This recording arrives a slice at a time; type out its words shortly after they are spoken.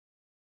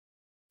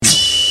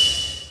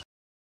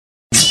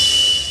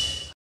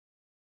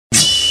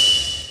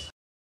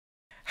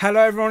Hello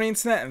everyone on the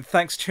internet and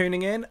thanks for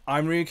tuning in.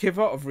 I'm RyuKiva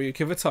of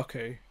RyuKiva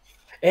Toku.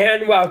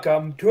 And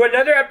welcome to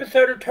another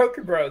episode of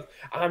Toku Bros.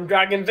 I'm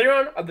Dragon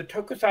Zeron of the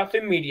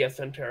Tokusatsu Media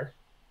Center.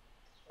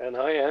 And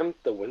I am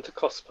the Winter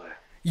Cosplayer.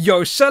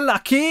 Yoshalaki!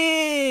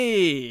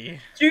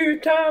 Choo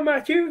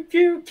tama choo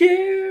choo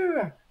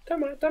choo!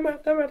 Tama tama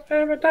tama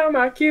tama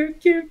tama choo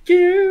choo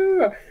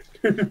choo!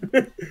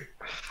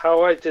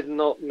 How I did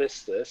not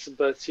miss this,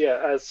 but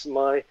yeah, as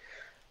my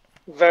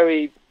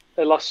very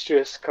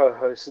illustrious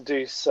co-hosts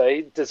do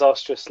say,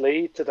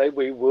 disastrously, today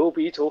we will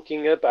be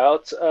talking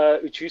about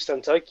Uchuu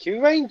Sentai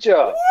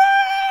Kyuranger.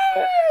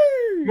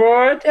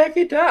 More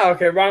Tekita!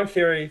 Okay, wrong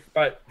series,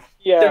 but...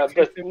 Yeah,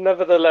 but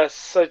nevertheless,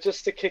 so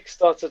just to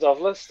kickstart it off,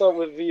 let's start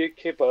with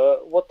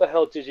RyuKiva. What the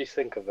hell did you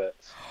think of it?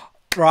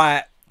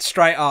 Right,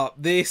 straight up,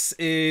 this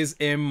is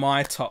in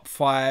my top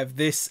 5.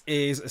 This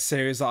is a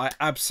series that I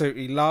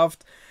absolutely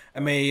loved.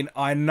 I mean,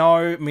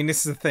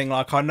 this is the thing,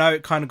 like, I know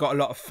it kind of got a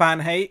lot of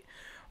fan hate,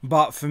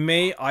 but for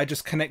me, I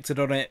just connected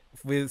on it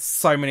with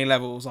so many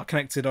levels. I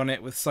connected on it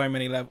on so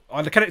many levels.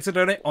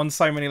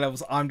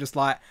 I'm just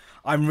like,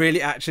 I'm really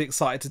actually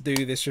excited to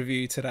do this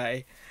review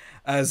today.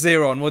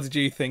 Zeron, what did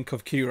you think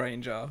of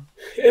Kyuranger?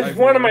 It's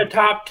overall? one of my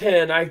top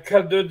 10.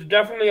 Cause there's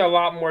definitely a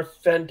lot more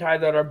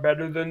Sentai that are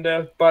better than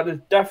this, but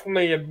it's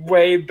definitely a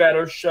way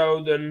better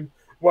show than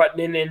what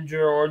Ninja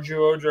or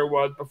Zyuohger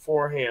was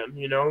beforehand,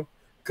 you know?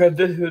 Because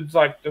this is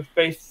like the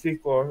space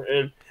sequel,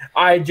 and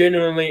I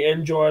genuinely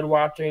enjoyed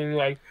watching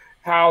like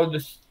how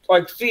this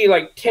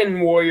see 10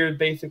 warriors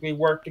basically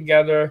work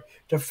together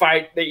to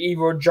fight the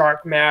evil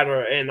dark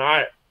matter, and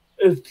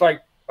it's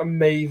like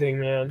amazing,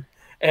 man.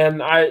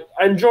 And I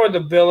enjoyed the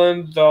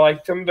villains.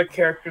 Some of the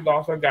characters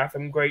also got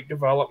some great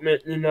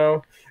development, you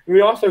know.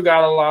 We also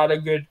got a lot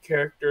of good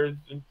characters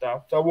and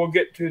stuff, so we'll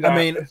get to that. I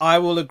mean, I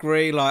will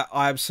agree, like,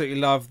 I absolutely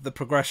love the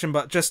progression,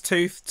 but just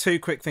two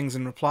quick things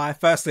in reply.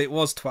 Firstly, it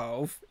was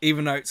 12,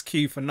 even though it's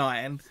Q for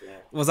 9,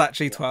 it was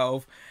actually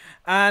 12.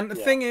 And the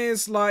thing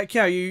is, like,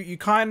 yeah, you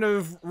kind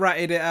of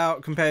ratted it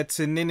out compared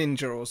to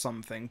Ninja or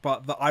something,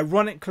 but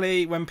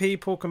ironically, when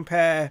people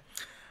compare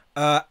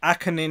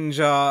Aka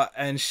Ninja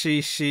and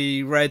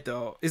Shishi Red,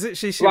 or is it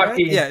Shishi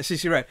Lucky. Red? Yeah,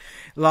 Shishi Red.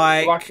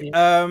 Like, Lucky.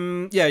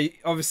 yeah,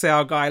 obviously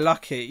our guy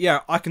Lucky.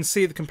 Yeah, I can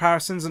see the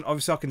comparisons, and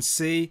obviously I can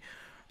see,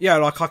 yeah,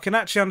 like I can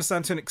actually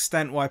understand to an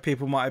extent why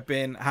people might have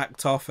been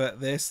hacked off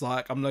at this.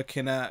 Like, I'm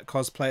looking at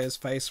Cosplayer's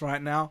face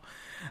right now.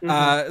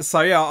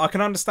 So yeah, I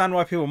can understand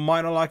why people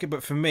might not like it,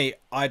 but for me,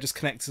 I just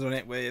connected on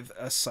it with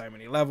so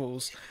many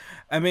levels.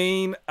 I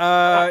mean,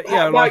 yeah,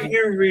 how about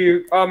you,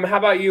 Ryu? How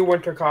about you,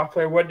 Winter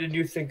Cosplayer? What did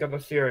you think of the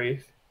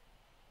series?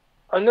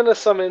 I'm going to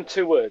sum in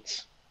 2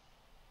 words.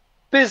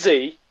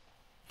 Busy.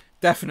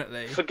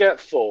 Definitely.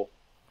 Forgetful.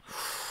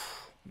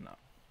 No.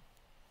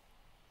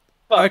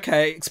 But,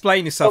 okay,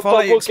 explain yourself. I'll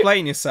let you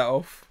explain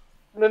yourself.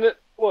 No,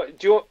 what,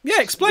 do you want... Yeah,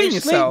 explain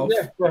yourself.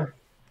 Yeah.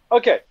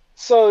 Okay,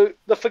 so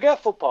the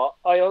forgetful part,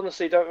 I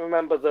honestly don't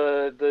remember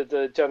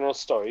the general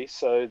story,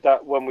 so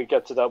that when we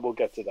get to that, we'll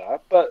get to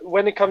that. But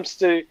when it comes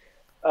to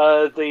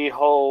the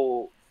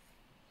whole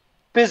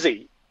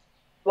busy,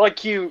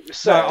 like you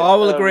said, no, I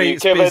will agree.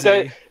 It's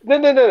busy.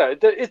 No.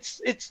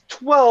 It's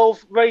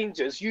 12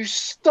 rangers. You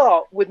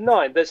start with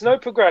 9. There's no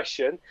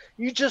progression.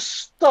 You just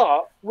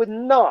start with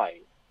 9,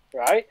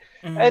 right?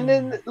 And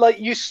then, like,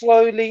 you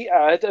slowly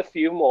add a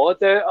few more.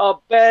 There are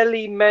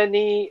barely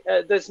many.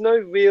 There's no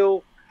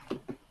real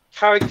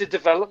character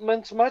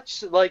development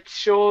much. Like,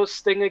 sure,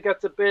 Stinger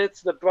gets a bit,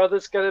 the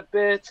brothers get a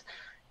bit,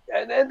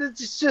 and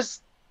it's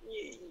just,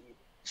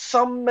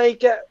 some may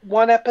get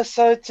 1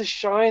 episode to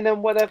shine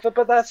and whatever,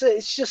 but that's it.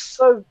 It's just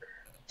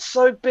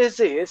so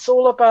busy. It's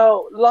all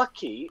about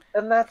Lucky,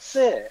 and that's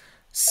it.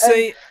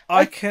 See,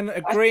 I can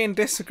agree and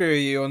disagree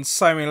with you on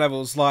so many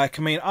levels. Like,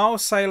 I mean, I'll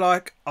say,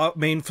 like, I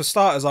mean, for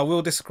starters, I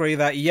will disagree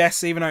that,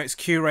 yes, even though it's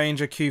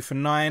Kyuranger, Q for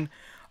 9,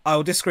 I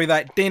will disagree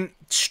that it didn't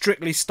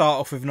strictly start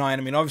off with 9.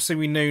 I mean, obviously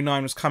we knew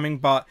 9 was coming,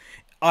 but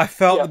I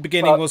felt the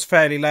beginning was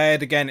fairly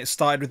layered. Again, it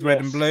started with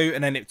red and blue,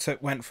 and then it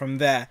went from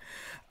there.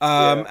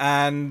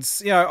 And,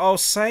 you know, I'll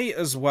say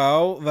as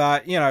well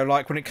that, you know,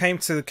 like, when it came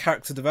to the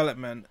character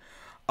development,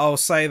 I'll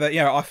say that,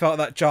 you know, I felt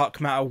that Dark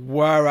Matter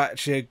were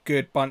actually a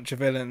good bunch of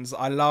villains.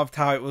 I loved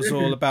how it was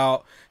all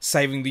about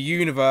saving the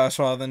universe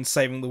rather than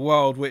saving the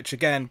world, which,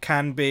 again,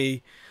 can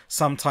be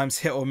sometimes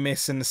hit or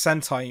miss in the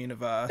Sentai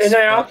universe. And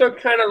I also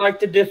kind of like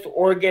the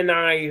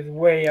disorganized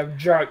way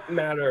of Dark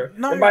Matter.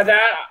 No, and by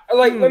that,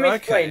 like, let me okay.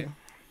 explain.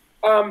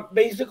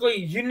 Basically,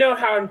 you know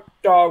how in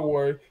Star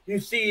Wars, you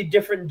see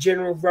different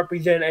generals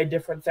represent a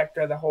different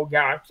sector of the whole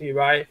galaxy,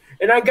 right?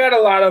 And I got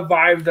a lot of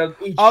vibes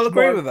of each. I'll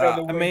agree with that.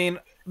 I mean,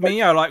 you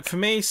know, like, for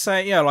me,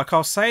 like,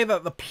 I'll say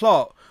that the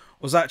plot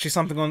was actually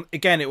something on,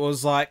 again, it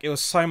was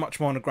so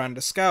much more on a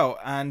grander scale,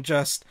 and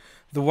just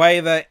the way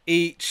that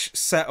each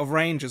set of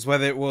rangers,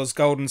 whether it was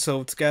gold and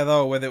silver together,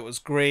 or whether it was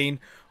green,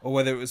 or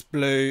whether it was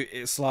blue,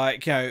 it's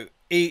like, you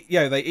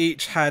know, they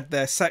each had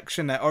their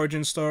section, their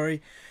origin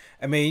story.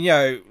 I mean, you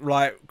know,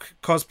 like,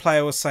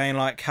 Cosplayer was saying,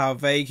 like, how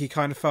vague he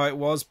kind of felt it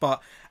was,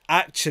 but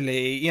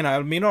actually, you know,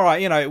 I mean, all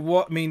right, you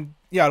know,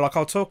 yeah, like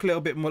I'll talk a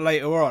little bit more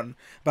later on.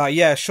 But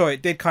yeah, sure,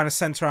 it did kind of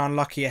center around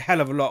Lucky a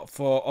hell of a lot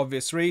for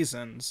obvious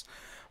reasons.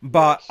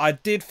 But I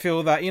did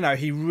feel that, you know,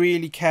 he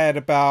really cared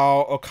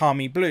about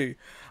Okami Blue.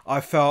 I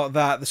felt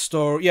that the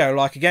story, you know,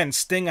 like again,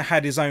 Stinger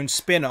had his own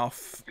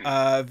spin-off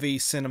V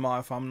Cinema,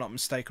 if I'm not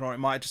mistaken, or it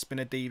might have just been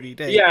a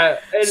DVD. Yeah.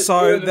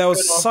 So there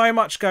was so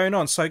much going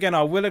on. So again,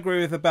 I will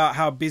agree with about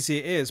how busy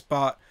it is,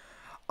 but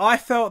I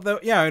felt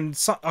that, you know, and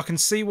so, I can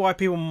see why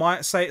people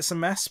might say it's a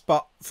mess,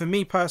 but for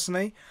me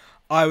personally,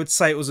 I would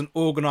say it was an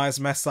organised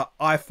mess that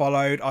I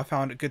followed. I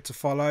found it good to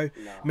follow.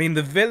 No. I mean,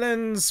 the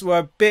villains were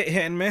a bit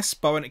hit and miss,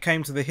 but when it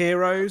came to the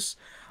heroes,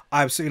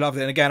 I absolutely loved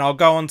it. And again, I'll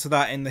go on to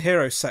that in the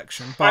heroes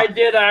section. But I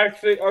did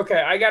actually.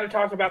 Okay, I got to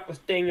talk about the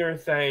Stinger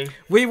thing.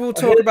 We will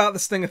talk about the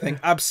Stinger thing,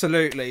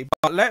 absolutely.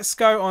 But let's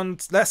go on.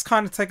 Let's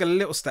kind of take a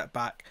little step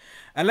back.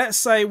 And let's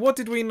say, what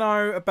did we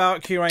know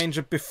about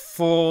Kyuranger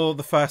before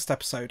the first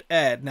episode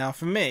aired? Now,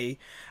 for me,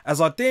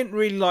 as I didn't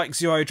really like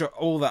Zyuohger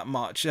all that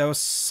much, there were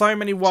so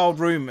many wild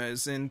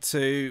rumours and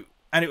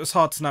it was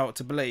hard to know what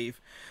to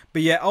believe.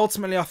 But yeah,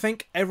 ultimately, I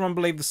think everyone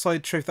believed the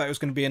solid truth that it was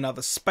going to be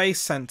another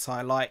Space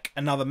Sentai, like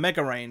another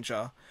Mega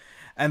Ranger.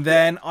 And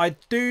then I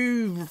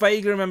do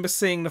vaguely remember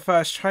seeing the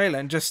first trailer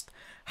and just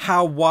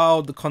how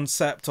wild the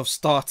concept of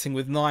starting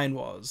with 9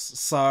 was.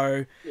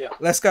 So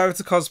let's go over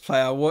to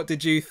Cosplayer. What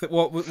did you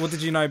what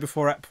did you know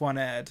before Ep 1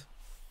 aired?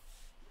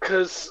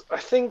 Because I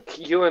think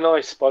you and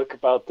I spoke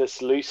about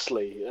this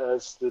loosely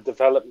as the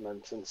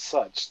development and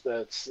such.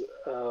 That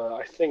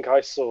I think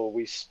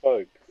we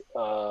spoke.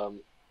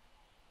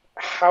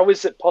 How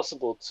is it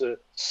possible to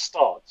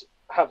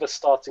have a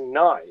starting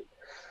 9?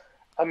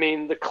 I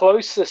mean, the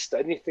closest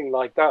anything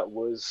like that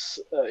was,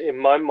 in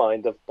my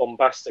mind, of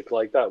bombastic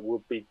like that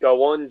would be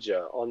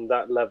Goonja on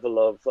that level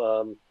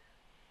of.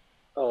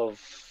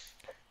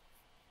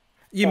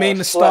 You mean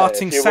the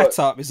starting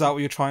setup? Is that what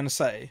you're trying to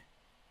say?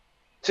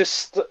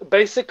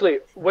 Basically,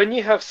 when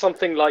you have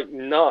something like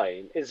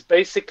 9, is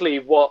basically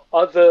what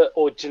other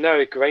or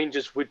generic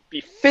rangers would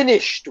be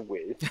finished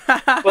with.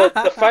 But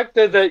the fact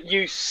that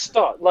you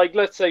start, like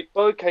let's say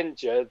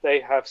Bokenja,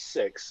 they have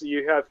 6.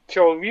 You have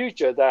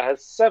Kyoryuja that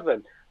has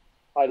 7.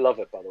 I love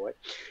it, by the way.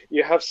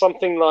 You have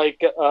something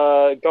like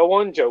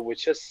Goonja,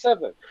 which has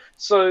 7.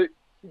 So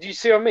do you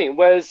see what I mean?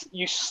 Whereas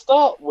you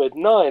start with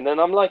 9,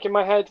 and I'm like in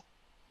my head,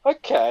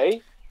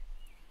 okay.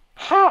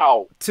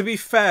 How? To be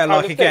fair,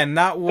 like again,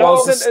 that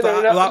was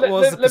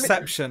the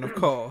perception, of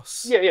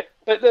course. Yeah.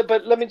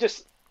 But let me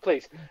just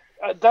please.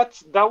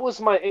 That was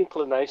my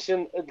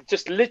inclination.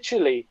 Just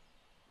literally,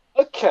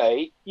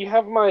 okay. You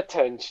have my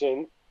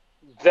attention.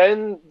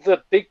 Then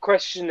the big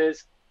question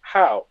is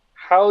how?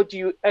 How do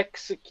you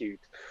execute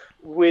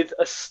with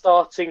a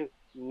starting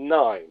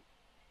 9?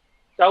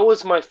 That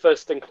was my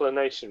first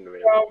inclination,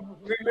 really. Well,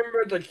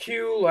 remember the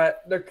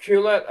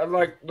QLED,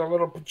 like the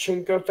little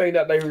pachinko thing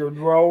that they would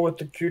roll with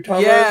the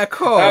Q-timers? Yeah, of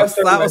course.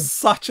 That was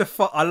such a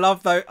fun. I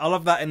love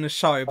that in the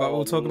show, but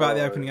we'll talk about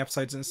the opening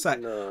episodes in a sec.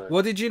 No.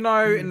 What did you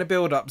know in the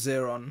build-up,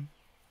 Zeron?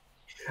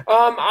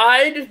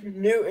 I just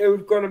knew it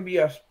was going to be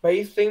a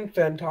space-themed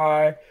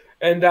Sentai,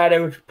 and that it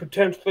was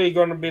potentially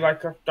going to be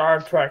like a Star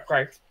Trek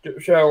like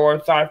show or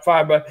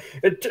sci-fi, but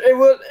it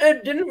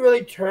didn't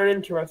really turn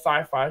into a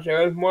sci-fi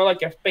show. It was more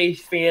like a space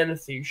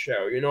fantasy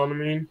show. You know what I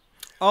mean?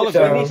 I'll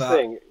agree with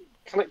that.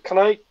 Can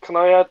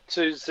I add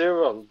to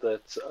Zeron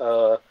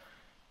that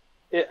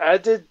it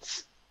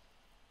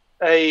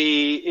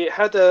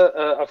had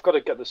I've got to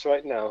get this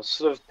right now.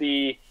 Sort of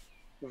the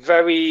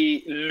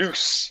very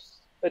loose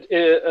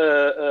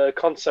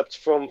concept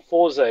from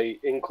Forze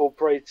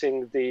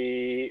incorporating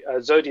the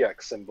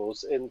zodiac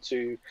symbols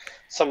into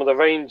some of the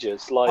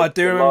ranges. Like I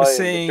do remember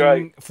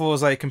seeing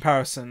Forze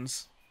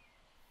comparisons.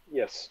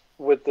 Yes,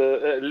 with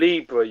the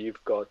Libra,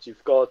 you've got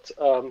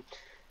the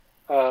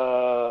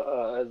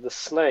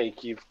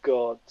snake. You've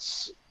got.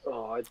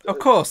 Of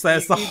course,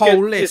 there's the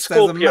whole list.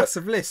 There's a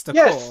massive list, of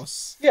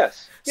course.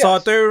 Yes. So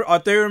I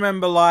do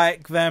remember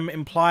like them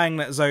implying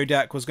that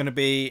Zodiac was going to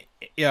be,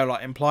 you know,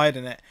 like implied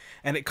in it,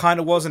 and it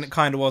kind of was and it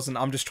kind of wasn't.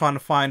 I'm just trying to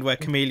find where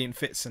Chameleon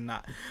fits in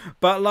that.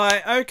 But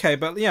like, okay,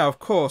 but yeah, of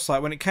course,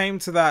 like when it came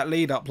to that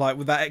lead up, like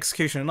with that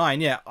execution of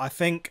 9, yeah, I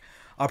think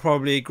I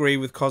probably agree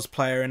with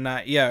Cosplayer in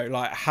that,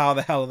 like how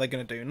the hell are they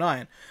going to do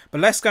 9?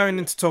 But let's go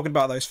into talking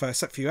about those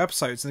first few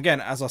episodes. And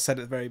again, as I said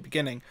at the very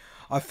beginning,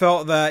 I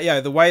felt that,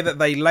 the way that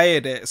they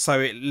layered it, so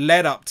it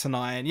led up to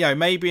 9,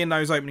 maybe in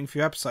those opening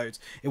few episodes,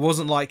 it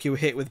wasn't like you were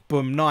hit with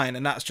boom 9,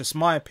 and that's just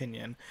my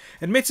opinion.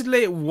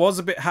 Admittedly, it was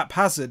a bit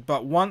haphazard,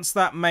 but once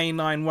that main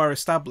 9 were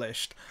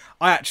established,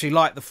 I actually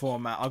liked the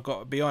format, I've got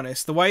to be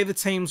honest. The way the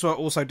teams were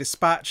also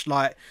dispatched,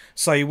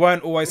 so you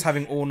weren't always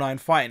having all 9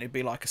 fighting, it'd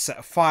be like a set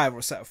of 5 or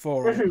a set of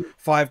 4, or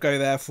 5 go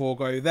there, 4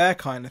 go there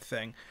kind of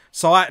thing.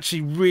 So I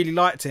actually really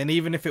liked it, and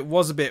even if it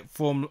was a bit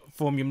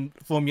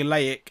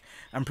formulaic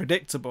and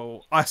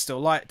predictable, I still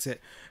liked it.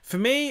 For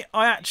me,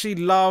 I actually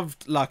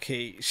loved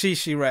Lucky,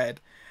 Shishi Red,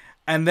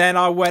 and then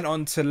I went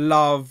on to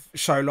love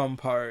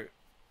Shōlonpo,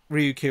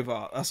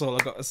 RyuKiva. That's all I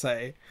got to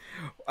say.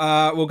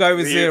 We'll go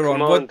with Zeron.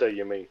 Commander,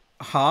 you mean?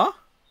 Huh?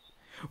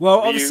 Well,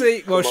 Ryu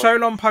obviously, well,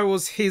 Commander. Sholompo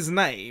was his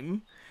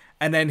name,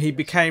 and then he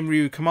became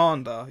Ryu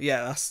Commander.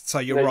 Yeah, that's so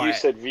you're No, right. you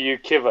said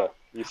RyuKiva.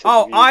 You said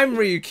Oh, I'm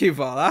RyuKiva.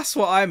 RyuKiva. That's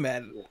what I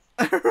meant.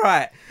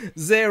 Right,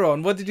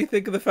 Zeron. What did you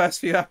think of the first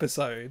few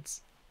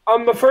episodes?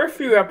 On the first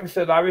few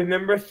episodes, I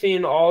remember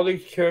seeing all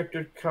these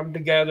characters come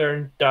together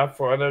and stuff,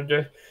 where they're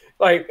just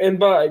like,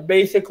 but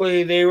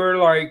basically they were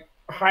like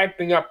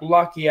hyping up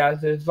Lucky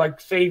as his like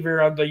savior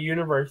of the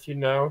universe, you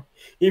know.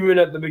 Even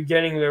at the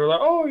beginning, they were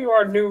like, "Oh, you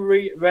are a new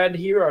red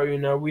hero," you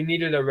know. We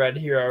needed a red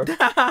hero,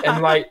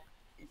 and like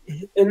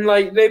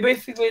they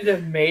basically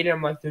just made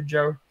him like the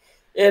joke.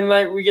 And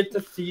like we get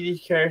to see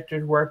these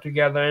characters work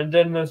together, and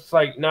then it's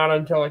like not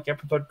until like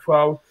episode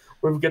 12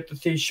 where we get to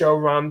see Show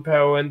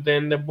Ronpo and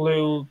then the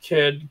blue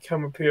kid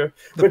come up here.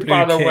 The Which, blue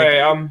by the kid.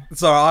 way,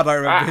 Sorry, I don't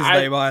remember his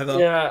name either.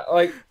 yeah,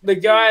 like the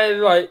guy,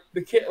 like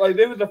the kid, like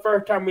this was the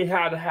first time we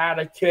had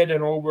a kid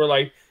in over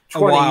like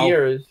 20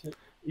 years.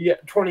 Yeah,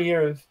 20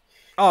 years.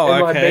 Oh,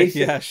 And, okay. like,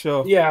 Yeah,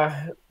 sure.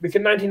 Yeah,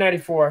 because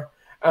 1994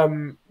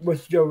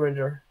 with Joe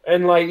Ranger,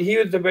 and like he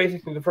was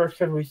basically the first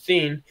kid we've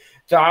seen.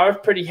 So I was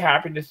pretty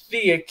happy to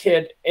see a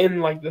kid in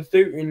like the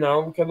suit, you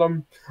know, because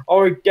I'm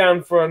always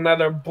down for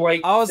another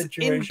Blake I was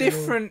situation.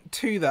 indifferent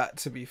to that,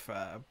 to be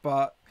fair,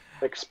 but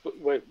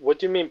Wait, what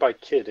do you mean by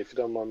kid, if you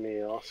don't mind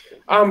me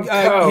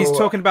asking? he's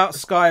talking about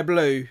Sky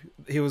Blue.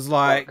 He was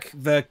like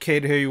the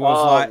kid who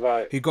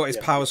was who got his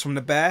powers from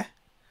the bear.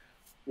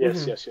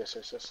 Yes, Mhm.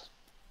 yes.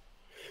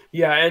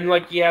 Yeah, and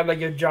like he had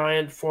like a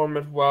giant form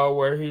as well,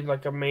 where he's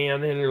like a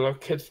man, and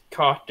his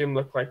costume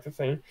looked like the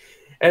same.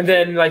 And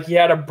then like he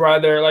had a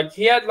brother, like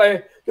he had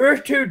like there were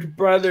two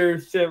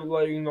brothers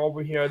sibling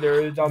over here.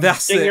 There is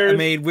That's Stingers. it. I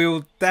mean,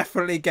 we'll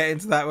definitely get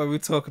into that when we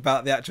talk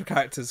about the actual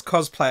characters.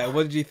 Cosplayer,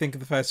 what did you think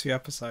of the first few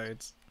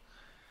episodes?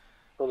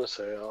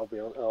 Honestly,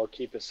 I'll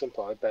keep it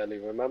simple. I barely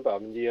remember. I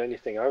mean, the only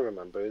thing I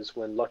remember is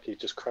when Lucky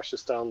just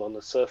crashes down on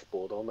the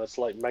surfboard, almost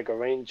like Mega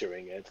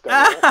Rangering it,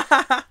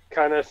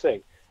 kind of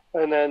thing.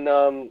 And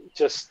then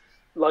just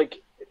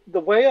like the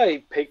way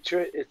I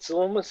picture it, it's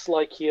almost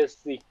like he has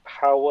the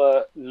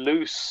power,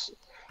 loose,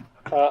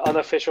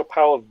 unofficial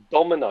power of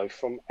Domino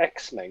from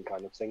X-Men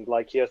kind of thing.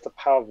 Like he has the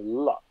power of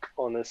luck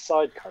on his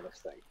side kind of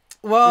thing.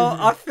 Well,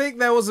 I think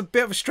there was a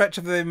bit of a stretch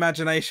of the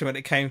imagination when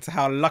it came to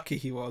how lucky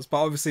he was,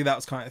 but obviously that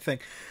was kind of the thing.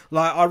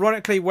 Like,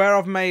 ironically, where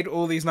I've made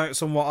all these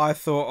notes on what I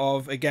thought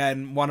of,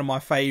 again, one of my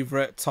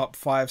favourite top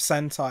 5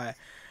 Sentai,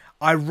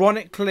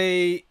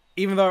 ironically,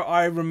 even though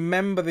I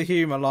remember the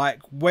humour, like,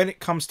 when it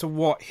comes to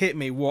what hit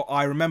me, what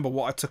I remember,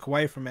 what I took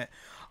away from it,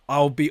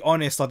 I'll be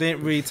honest, I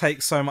didn't really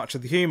take so much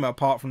of the humour,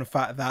 apart from the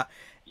fact that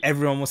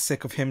everyone was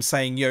sick of him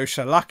saying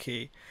Yosha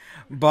Lucky.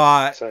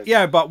 But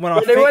yeah, but when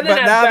I think, but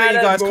now that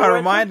you guys kind of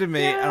reminded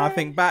me, and I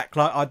think back,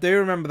 like I do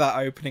remember that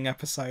opening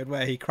episode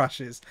where he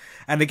crashes,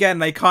 and again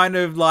they kind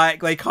of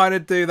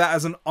do that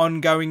as an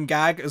ongoing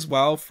gag as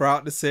well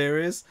throughout the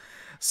series.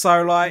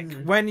 So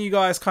like when you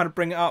guys kind of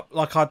bring it up,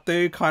 like I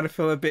do kind of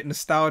feel a bit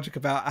nostalgic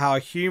about how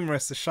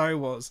humorous the show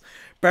was.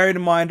 Bearing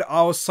in mind,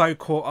 I was so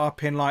caught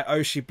up in like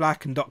Oshi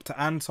Black and Dr.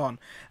 Anton,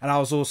 and I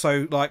was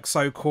also like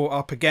so caught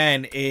up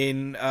again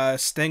in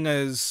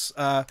Stinger's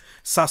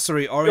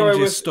Sasori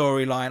Orange's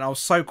storyline. I was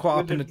so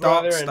caught up in the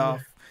dark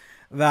stuff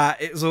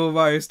that it's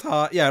almost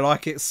hard. Yeah,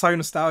 like it's so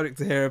nostalgic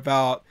to hear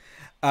about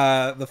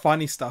the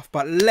funny stuff.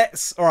 But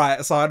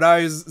alright, so I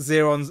know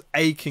Zeron's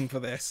aching for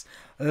this.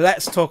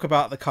 Let's talk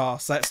about the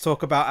cast. Let's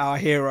talk about our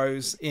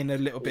heroes in a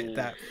little bit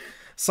depth.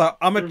 So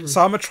I'm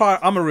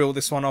gonna reel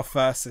this one off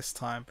first this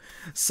time.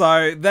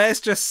 So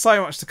there's just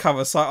so much to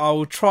cover. So I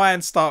will try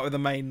and start with the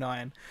main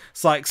 9.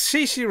 So like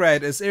Shishi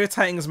Red, as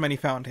irritating as many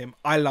found him,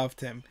 I loved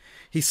him.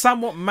 He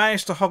somewhat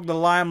managed to hog the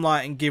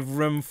limelight and give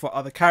room for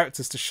other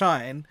characters to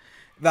shine.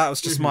 That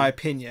was just my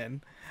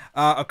opinion.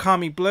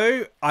 Okami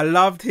Blue, I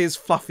loved his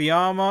fluffy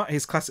armor,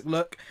 his classic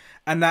look,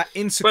 and that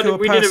insecure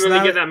personality. But we didn't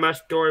really get that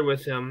much story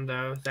with him,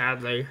 though,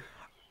 sadly.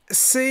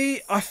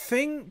 See, I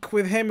think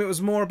with him it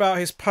was more about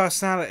his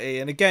personality,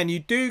 and again, you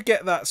do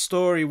get that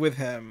story with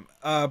him,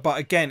 but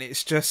again,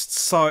 it's just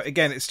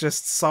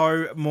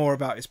so more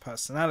about his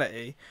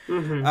personality.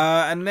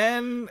 And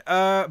then,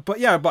 but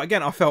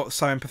again, I felt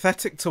so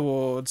empathetic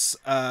towards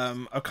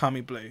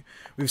Okami Blue.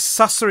 With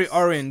Sasori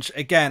Orange,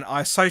 again,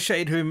 I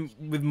associated him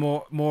with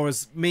more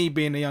as me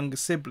being a younger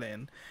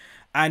sibling.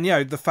 And, you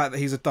know, the fact that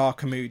he's a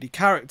dark and moody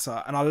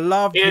character. And I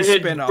loved his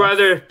spin-off. And his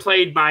brother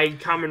played by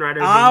Kamen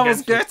Rider. I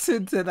was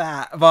getting to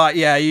that. But,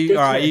 yeah, you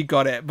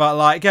got it. But,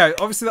 like, yeah,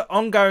 obviously the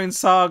ongoing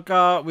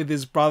saga with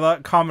his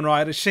brother, Kamen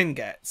Rider Shin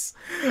gets.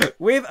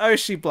 With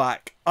Oshi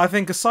Black, I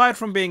think aside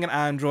from being an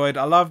android,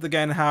 I loved,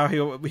 again, how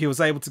he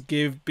was able to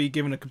be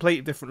given a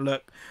completely different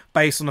look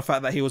based on the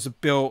fact that he was a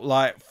built,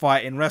 like,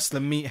 fighting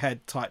wrestler, meathead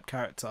type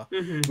character.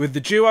 With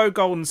the duo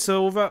Gold and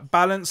Silver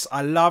balance,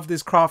 I loved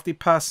his crafty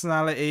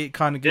personality. It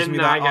kind of gives me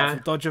that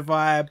Artful Dodger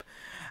vibe.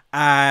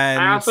 And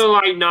I also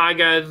like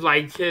Naga's,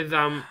 like, his,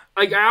 I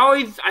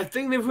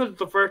think this was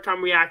the first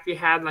time we actually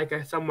had, like,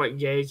 a somewhat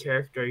gay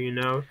character, you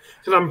know?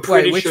 Because I'm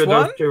pretty sure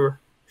those two were...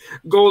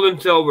 Gold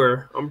and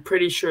Silver. I'm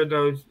pretty sure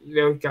those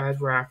guys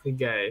were actually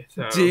gay.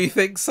 So. Do you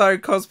think so,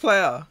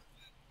 Cosplayer?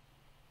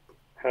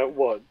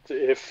 What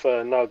if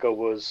Naga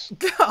was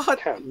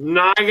camp?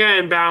 Naga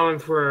and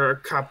Balance were a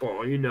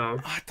couple, you know.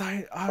 I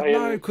don't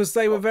know, because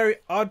they were very...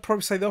 I'd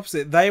probably say the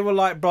opposite. They were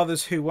like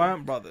brothers who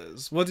weren't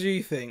brothers. What do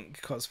you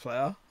think,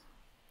 cosplayer?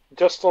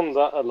 Just on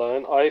that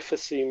alone, I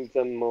perceive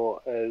them more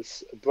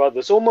as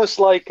brothers, almost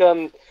like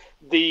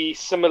the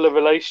similar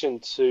relation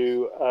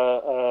to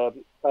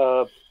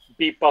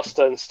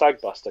Beatbuster and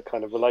Stagbuster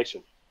kind of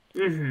relation.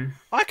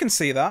 I can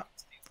see that.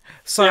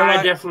 So yeah,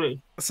 like,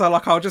 definitely. So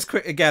like, I'll just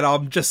quick again.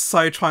 I'm just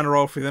so trying to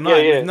roll through the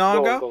night with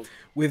Naga. Go on.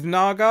 With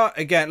Naga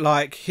again,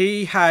 like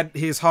he had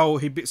his whole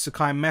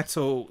Hibitsukai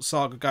metal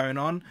saga going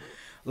on.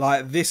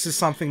 Like this is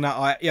something that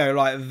like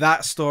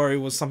that story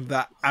was something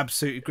that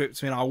absolutely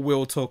gripped me, and I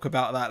will talk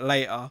about that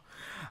later.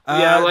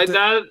 Yeah, like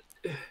that.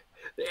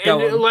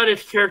 And it let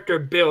his character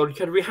build,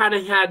 because we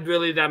hadn't had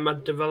really that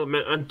much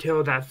development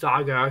until that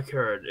saga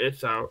occurred.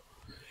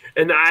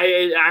 And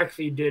I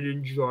actually did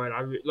enjoy it.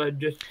 I like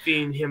just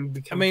seeing him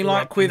become. I mean,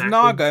 like with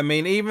Naga, I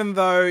mean, even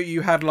though you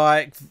had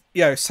like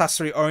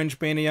Sasori Orange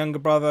being a younger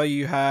brother,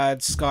 you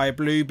had Sky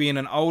Blue being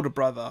an older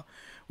brother.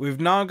 With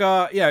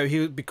Naga,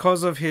 he,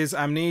 because of his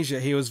amnesia,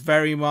 he was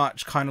very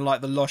much kind of like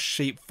the lost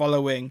sheep,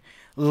 following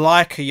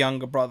like a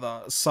younger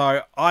brother.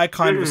 So I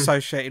kind of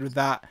associated with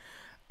that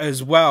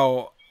as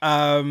well.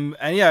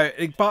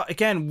 But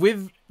again,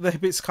 with the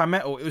Hibitsukai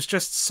Metal, it was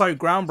just so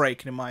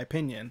groundbreaking in my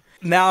opinion.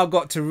 Now I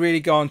got to really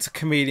go on to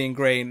Comedian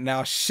Green.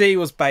 Now she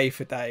was bae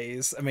for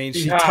days. I mean,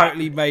 she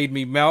totally made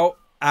me melt.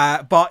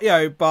 But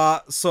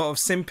sort of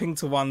simping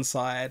to one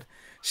side,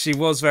 she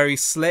was very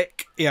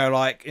slick,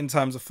 like in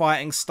terms of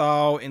fighting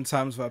style, in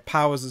terms of her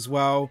powers as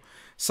well.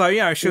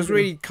 So, she was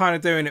really kind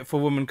of doing it for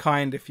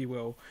womankind, if you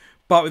will.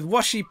 But with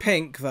Washi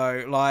Pink,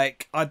 though,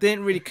 like, I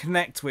didn't really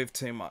connect with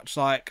too much.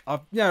 Like,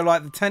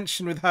 like the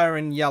tension with her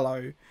and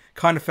Yellow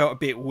kind of felt a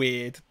bit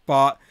weird.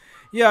 But,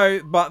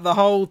 but the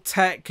whole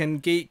tech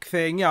and geek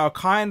thing,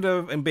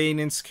 and being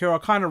insecure, I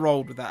kind of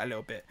rolled with that a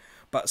little bit.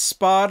 But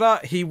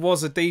Spada, he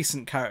was a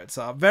decent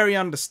character, very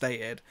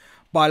understated.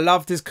 But I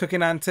loved his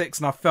cooking antics,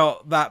 and I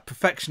felt that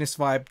perfectionist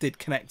vibe did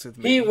connect with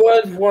me. He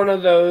was one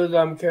of those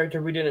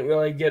characters we didn't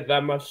really get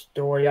that much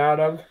story out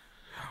of.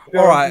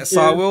 Alright,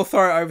 so I will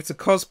throw it over to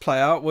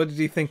Cosplayer. What did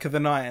you think of the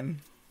 9?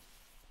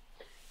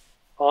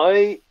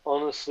 I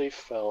honestly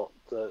felt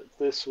that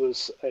this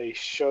was a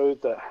show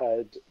that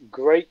had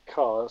great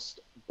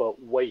cast,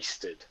 but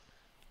wasted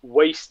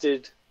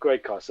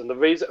great cast. And the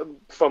reason,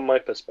 from my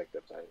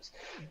perspective, that is,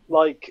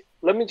 like,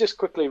 let me just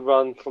quickly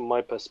run from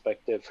my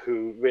perspective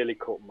who really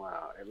caught my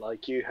eye.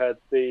 Like, you had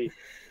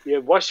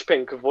Wash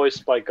Pink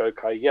voiced by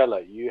Gokai Yellow.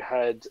 You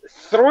had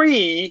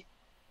three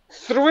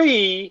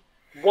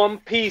One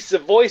Piece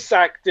voice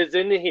actors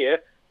in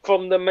here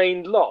from the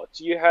main lot.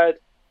 You had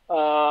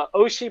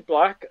Oshi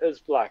Black as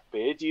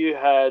Blackbeard. You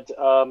had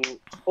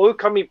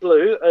Okami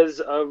Blue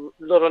as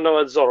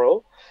Loronoa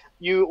Zoro.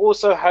 You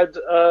also had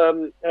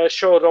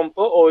Shoronpo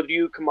or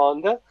Ryu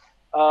Commander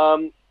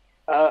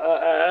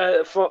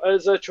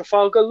as a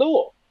Trafalgar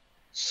Law.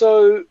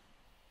 So,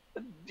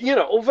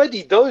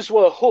 already those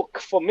were a hook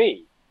for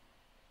me.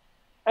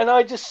 And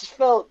I just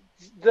felt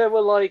they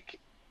were like,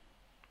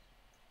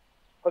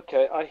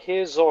 okay, I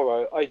hear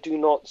Zoro. I do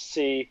not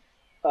see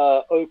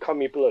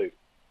Okami Blue.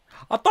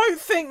 I don't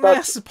think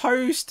they're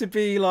supposed to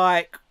be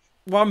like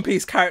One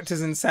Piece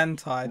characters in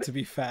Sentai, to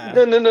be fair.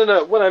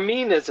 No. What I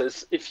mean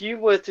is if you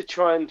were to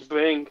try and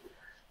bring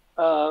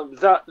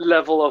that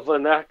level of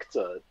an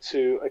actor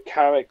to a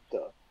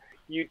character,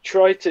 you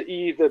try to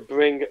either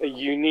bring a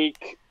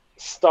unique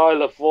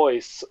style of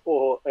voice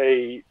or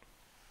a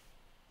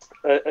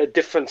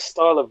different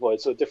style of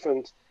voice or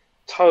different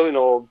tone,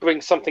 or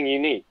bring something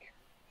unique.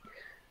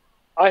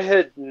 I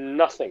heard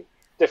nothing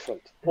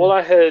different. All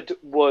I heard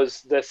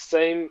was the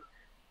same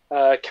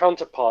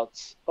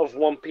counterparts of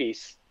One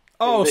Piece.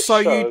 Oh, so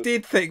you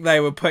did think they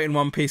were putting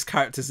One Piece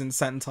characters in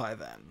Sentai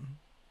then?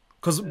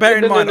 Because bear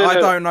in mind, I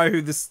don't know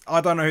who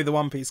the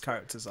One Piece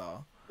characters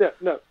are.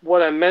 No.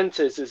 What I meant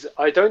is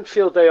I don't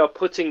feel they are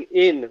putting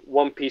in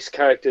One Piece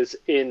characters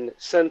in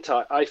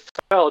Sentai. I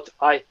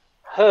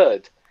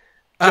heard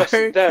just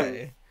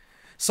them.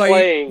 So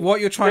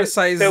what you're trying to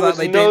say is that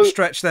they didn't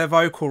stretch their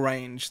vocal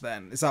range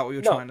then? Is that what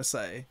you're trying to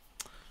say?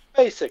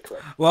 Basically.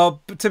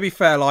 Well, to be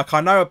fair, like,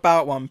 I know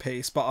about One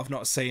Piece, but I've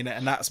not seen it,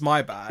 and that's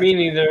my bad. Me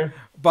neither.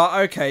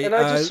 But, okay,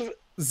 because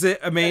this is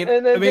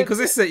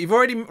it. You've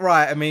already...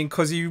 Right, I mean,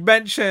 because you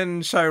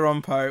mentioned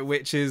Shoronpo,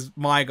 which is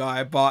my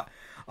guy, but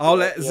I'll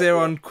let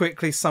Zeron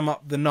quickly sum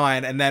up the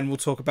 9, and then we'll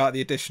talk about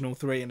the additional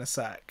 3 in a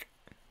sec.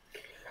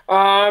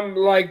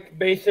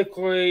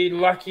 Basically,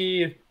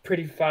 Lucky is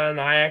pretty fun.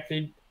 I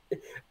actually...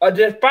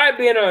 despite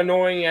being an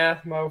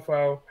annoying-ass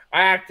mofo,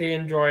 I actually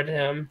enjoyed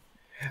him.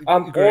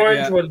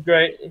 Orange was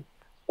great.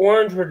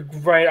 Orange was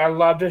great. I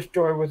loved his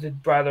story with his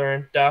brother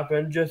and stuff,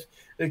 and just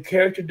the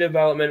character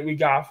development we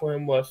got for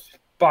him was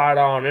spot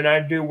on. And I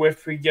do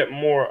wish we get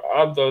more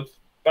of those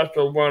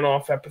special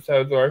one-off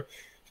episodes or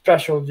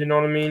specials. You know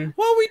what I mean?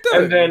 Well, we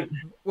do. And then,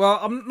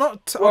 I'm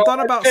not. I don't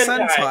know about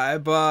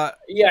Sentai, but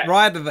yeah,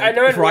 Rider. I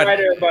know it's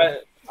Rider,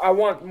 but I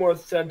want more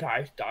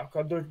Sentai stuff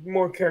because there's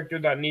more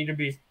characters that need to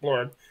be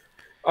explored.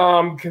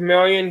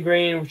 Chameleon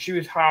Green, she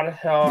was hot as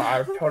hell.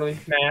 I was totally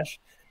smashed.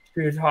 She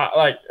was hot,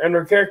 like, and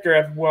her character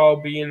as well,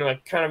 being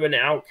like kind of an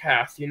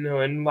outcast, you know,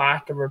 and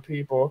last of her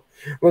people,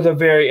 was a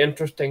very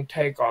interesting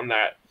take on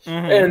that.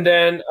 And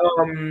then,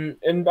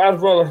 and as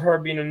well as her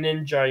being a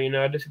ninja, you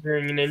know,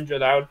 disappearing ninja,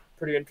 that was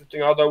pretty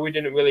interesting. Although we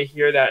didn't really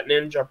hear that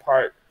ninja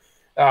part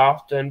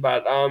often,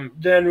 but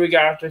then we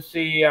got to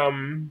see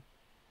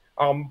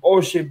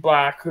Oshi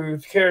Black,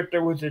 whose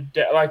character was his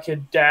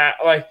dad,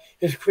 like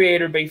his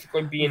creator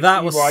basically being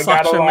that evil. was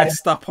such a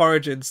messed up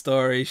origin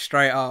story,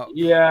 straight up.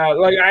 Yeah,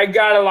 like I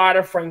got a lot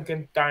of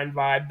Frankenstein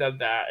vibes of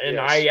that, and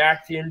I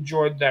actually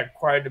enjoyed that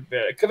quite a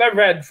bit because I've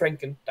read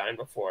Frankenstein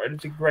before, and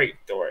it's a great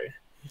story.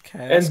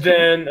 Okay, and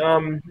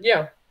then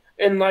yeah,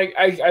 and like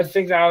I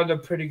think that was a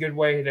pretty good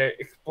way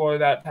to explore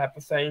that type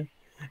of thing.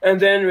 And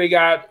then we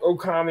got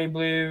Okami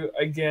Blue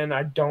again.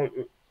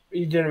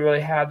 He didn't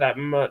really have that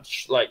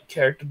much like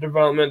character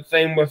development.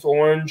 Same with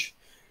Orange.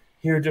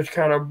 He was just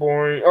kind of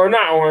boring. Or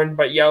not orange,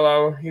 but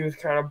yellow. He was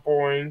kind of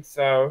boring.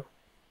 So,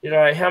 you know,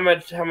 like how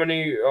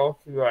many else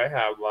do I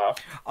have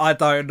left? I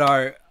don't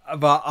know.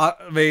 But I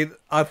mean,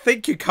 I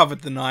think you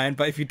covered the 9,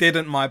 but if you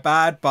didn't, my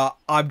bad. But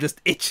I'm just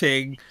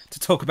itching to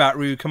talk about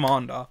Ryu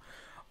Commander.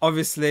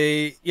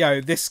 Obviously, you know,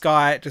 this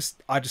guy,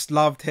 I just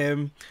loved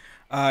him.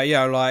 You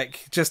know,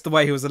 like, just the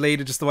way he was a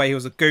leader, just the way he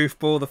was a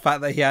goofball, the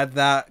fact that he had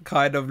that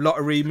kind of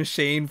lottery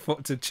machine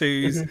to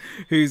choose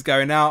who's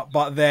going out.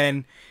 But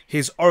then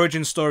his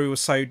origin story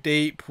was so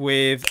deep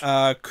with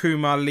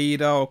Kuma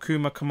Leader or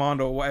Kuma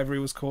Commander or whatever he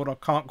was called. I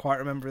can't quite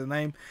remember the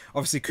name.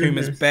 Obviously,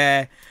 Kuma's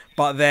bear.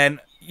 But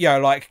then, you know,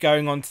 like,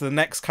 going on to the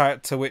next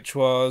character, which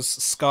was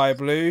Sky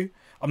Blue.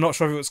 I'm not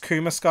sure if it was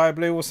Kuma Sky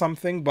Blue or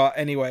something, but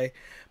anyway.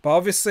 But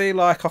obviously,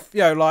 like,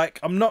 you know, like,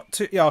 I'm not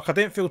too, like, I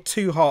didn't feel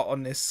too hot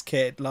on this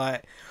kid,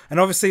 like, and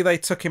obviously they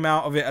took him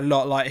out of it a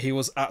lot, like he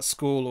was at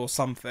school or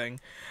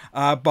something.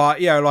 But,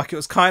 you know, like, it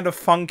was kind of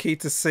funky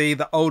to see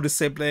the older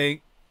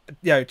sibling,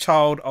 you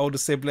know, older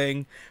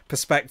sibling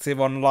perspective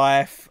on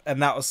life,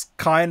 and that was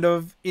kind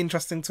of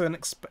interesting to an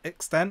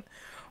extent.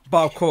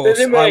 But of course,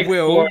 I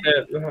will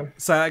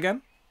say that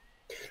again.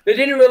 They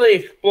didn't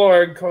really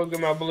explore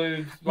Koguma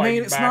Blue's. Like, I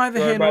mean, it's neither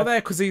here nor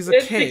there because he's a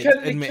kid.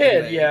 Because he's a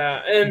kid,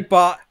 yeah. And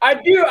but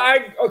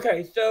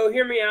okay. So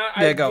hear me out.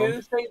 I do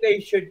think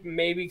they should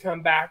maybe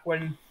come back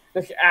when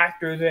the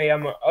actors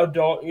an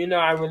adult. You know,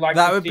 I would like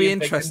that would be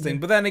interesting.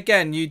 But then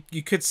again, you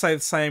could say the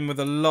same with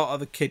a lot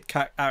of the kid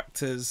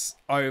actors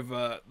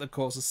over the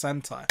course of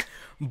Sentai.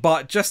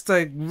 But just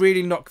to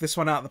really knock this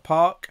one out of the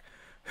park.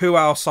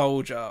 Huao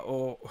Soldier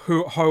or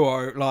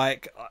Ho-Oh,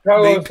 like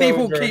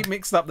people keep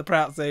mixed up the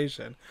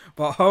pronunciation,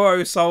 but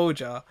Ho-Oh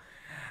Soldier,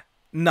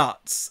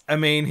 nuts. I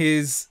mean,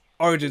 his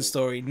origin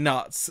story,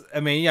 nuts. I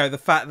mean, you know, the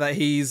fact that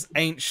he's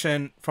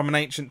ancient from an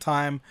ancient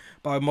time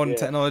by modern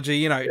technology,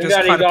 you know, it just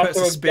kind of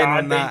puts a spin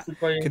on that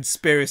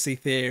conspiracy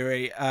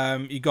theory.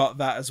 You got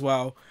that as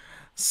well.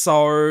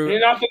 So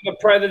he's also the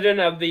president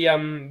of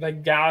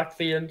the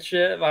galaxy and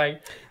shit.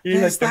 Like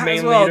he's like the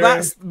main leader.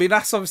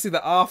 That's obviously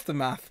the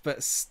aftermath,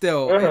 but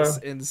still, it's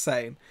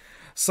insane.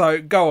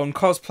 So go on,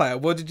 cosplayer.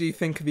 What did you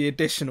think of the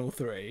additional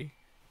 3?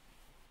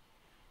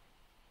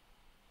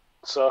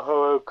 So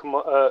Ho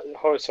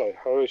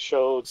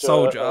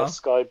Soldier,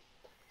 Sky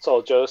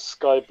Soldier,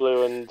 Sky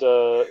Blue, and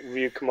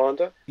Ryu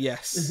Commander.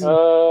 Yes.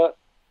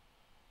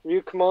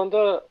 Ryu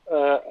Commander,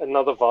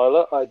 another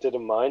Violet. I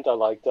didn't mind. I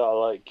liked it. I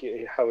like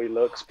how he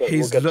looks, but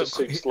we'll get to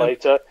suits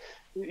later.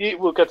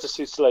 We'll get to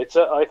suits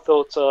later. I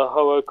thought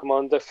Ho-Oh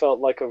Commander felt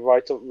like a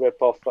right-up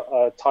rip-off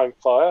Time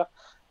Fire,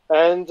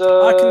 and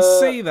I can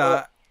see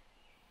that.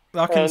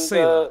 I can see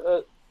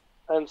that.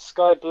 And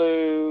Sky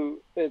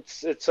Blue,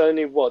 it's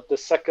only the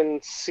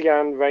second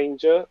Cyan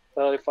Ranger,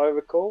 if I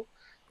recall.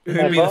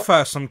 Who'd be the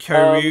first? Some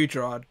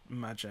Kyoryuger, I'd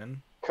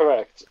imagine.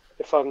 Correct.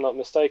 If I'm not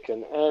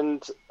mistaken,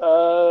 and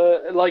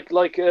like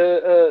Dragon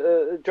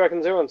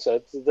Zeron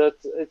said, that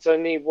it's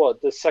only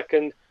the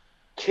second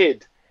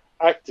kid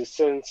actor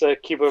since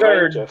Kiba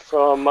Ranger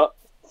from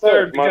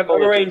third because O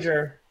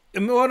Ranger.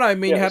 Well, no, I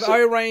mean, you had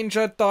O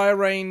Ranger, Die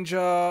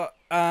Ranger,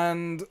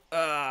 and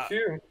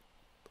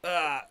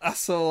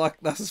that's all.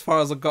 That's as far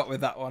as I got with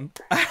that one.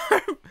 All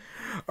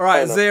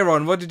right,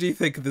 Zeron, what did you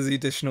think of the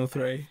additional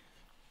 3?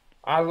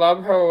 I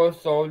love Ho-Oh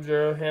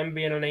Soldier, him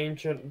being an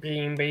ancient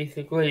being,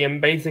 basically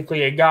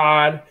a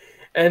god.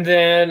 And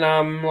then,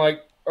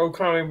 like,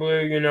 Okami Blue,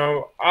 you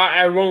know,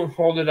 I won't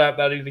hold it up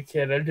that he's a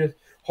kid. I just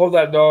hope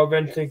that they'll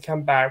eventually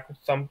come back with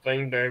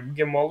something to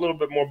give him a little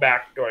bit more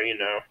backstory, you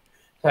know.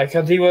 Like,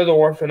 because he was an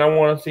orphan, I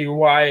want to see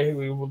why he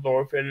was an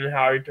orphan and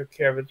how he took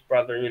care of his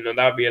brother, you know,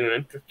 that would be an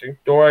interesting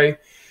story.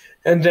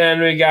 And then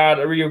we got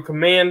Ryu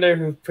Commander,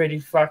 who's pretty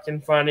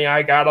fucking funny.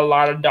 I got a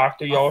lot of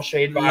Dr.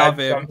 Yolshade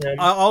vibes from him.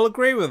 I'll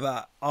agree with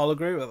that.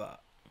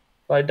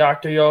 Like,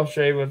 Dr.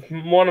 Yolshade was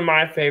one of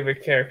my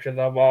favorite characters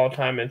of all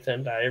time in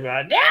Sentai.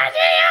 Like,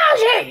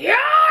 Dr.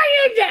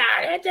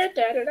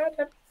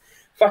 Yolshade,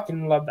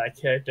 fucking love that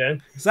character.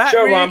 Is that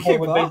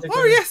RyuKiva?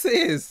 Oh, yes, it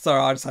is. Sorry,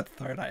 I just had to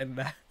throw that in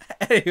there.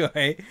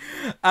 Anyway,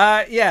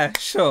 yeah,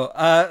 sure.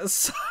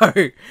 So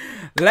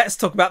let's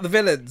talk about the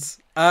villains.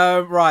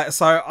 Right,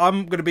 so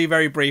I'm going to be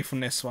very brief on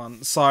this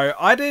one. So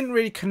I didn't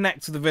really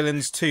connect to the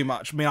villains too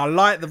much. I mean, I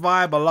liked the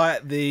vibe, I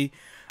liked the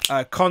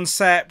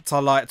concept, I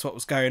liked what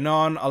was going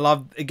on. I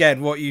love,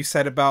 again, what you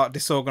said about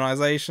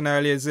disorganization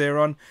earlier,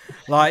 Zeron.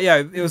 Like, yeah,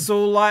 it was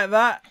all like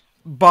that.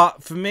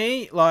 But for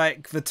me,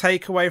 like, the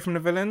takeaway from the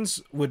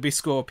villains would be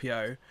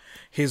Scorpio.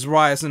 His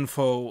rise and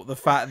fall, the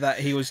fact that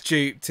he was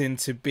duped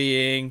into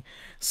being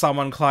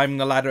someone climbing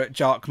the ladder at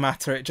Dark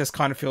Matter. It just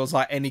kind of feels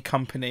like any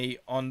company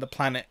on the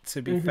planet,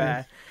 to be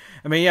fair.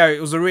 I mean, yeah,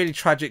 it was a really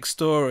tragic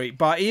story.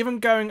 But even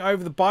going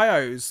over the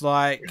bios,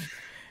 like,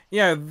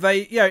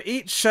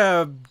 each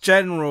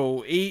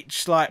general,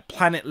 each like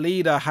planet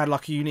leader had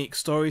like a unique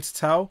story to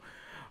tell.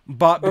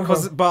 But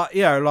because,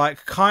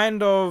 like,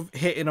 kind of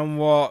hitting on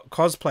what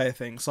Cosplayer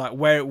thinks, like,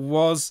 where it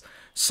was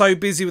so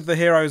busy with the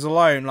heroes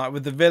alone, like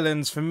with the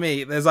villains, for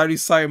me, there's only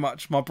so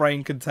much my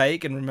brain can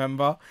take and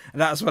remember,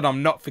 and that's when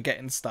I'm not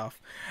forgetting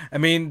stuff. I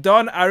mean,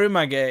 Don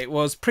Arumage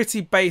was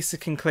pretty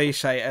basic and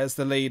cliche as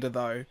the leader,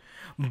 though.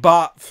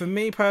 But for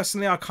me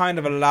personally, I kind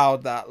of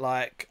allowed that,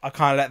 like, I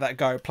kind of let that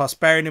go. Plus,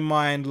 bearing in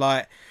mind,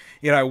 like,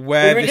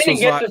 where we this didn't was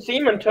get like, to see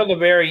him until the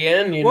very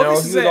end.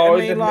 this is it. I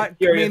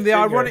mean, the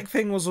ironic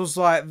thing. thing was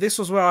like, this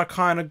was where I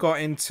kind of got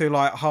into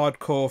like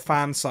hardcore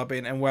fan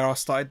subbing and where I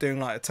started doing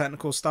like the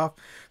technical stuff.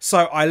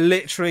 So I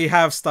literally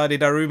have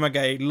studied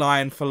Arumage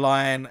line for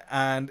line,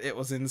 and it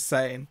was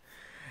insane.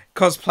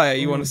 Cosplayer,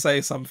 you want to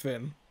say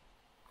something?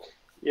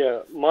 Yeah,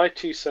 my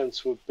 2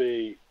 cents would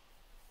be,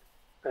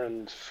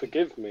 and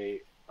forgive me,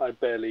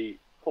 actually,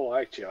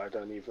 I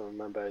don't even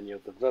remember any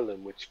of the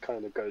villain, which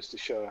kind of goes to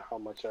show how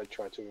much I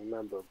try to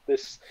remember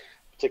this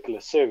particular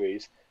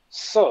series.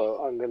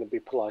 So I'm going to be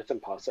polite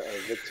and pass it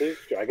over to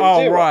Dragon Zero.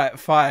 Oh, right,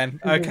 fine.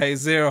 Okay,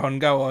 Zeron,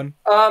 go on.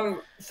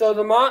 So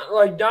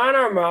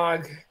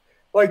Dynamag,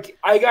 like,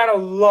 I got a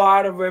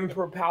lot of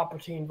Emperor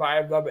Palpatine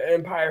vibes of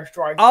Empire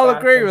Strikes Back. I'll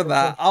agree with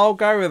that. I'll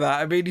go with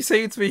that. I mean, you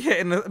seem to be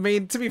hitting... I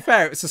mean, to be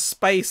fair, it's a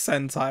space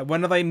Sentai.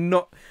 When are they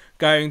not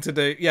going to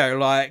do...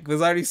 like,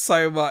 there's only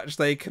so much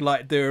they can,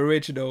 like, do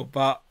original.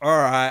 But,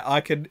 alright, I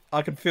can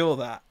feel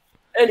that.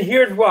 And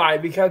here's why.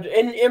 Because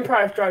in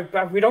Empire Strikes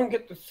Back, we don't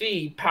get to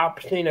see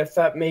Palpatine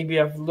except maybe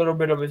a little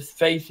bit of his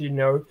face, And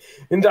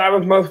that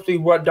was mostly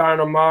what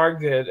Dynamag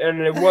did.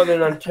 And it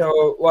wasn't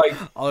until, like...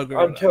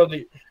 until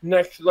the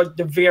next, like,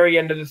 the very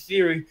end of the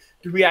series,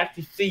 do we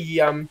actually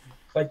see,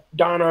 like,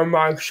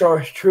 Dynamag show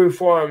his true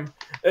form.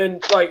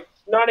 And, like,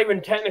 not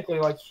even technically,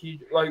 like,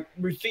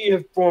 we see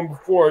his form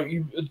before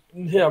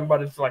him,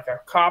 but it's like a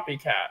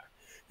copycat.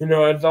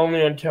 It's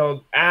only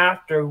until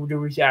after do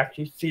we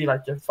actually see,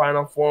 like, the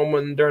final form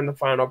when during the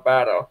final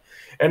battle.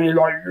 And he's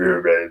like,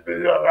 you made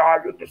me, I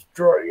will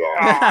destroy you.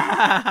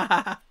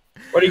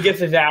 But he gets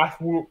his ass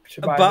whooped.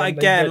 But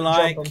again,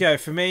 like,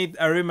 for me,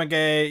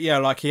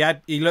 Arumage, like,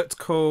 he looked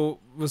cool,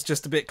 was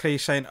just a bit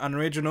cliche and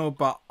unoriginal,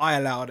 but I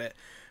allowed it.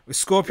 With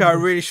Scorpio, I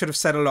really should have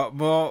said a lot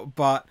more,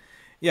 but...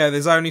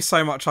 there's only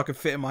so much I could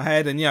fit in my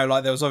head. And,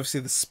 like, there was obviously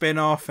the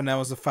spin-off, and there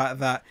was the fact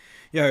that,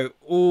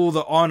 all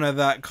the honor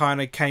that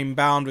kind of came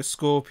bound with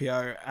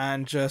Scorpio,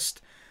 and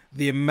just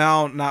the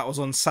amount that was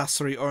on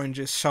Sasori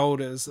Orange's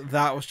shoulders,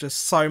 that was just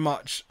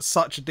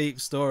such a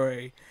deep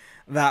story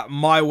that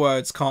my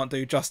words can't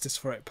do justice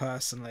for it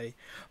personally.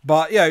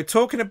 But,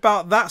 talking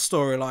about that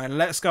storyline,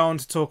 let's go on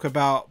to talk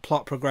about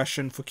plot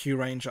progression for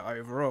Kyuranger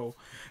overall.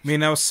 I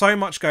mean, there was so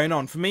much going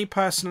on. For me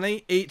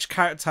personally, each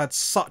character had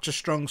such a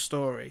strong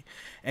story.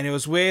 And it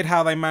was weird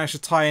how they managed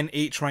to tie in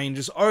each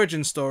Ranger's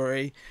origin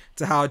story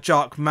to how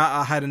Dark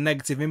Matter had a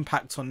negative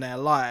impact on their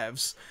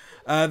lives.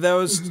 There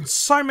was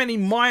so many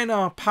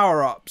minor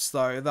power-ups,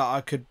 though, that I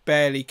could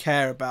barely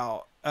care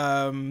about.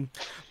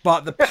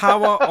 But the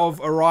power of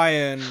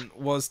Orion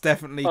was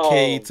definitely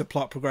key to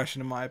plot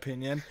progression, in my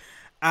opinion.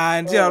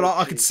 And, like,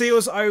 I could see it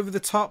was over the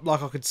top.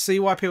 Like, I could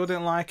see why people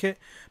didn't like it.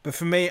 But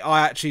for me,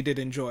 I actually did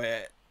enjoy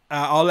it.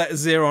 I'll let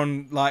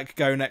Zeron, like,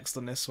 go next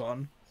on this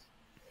one.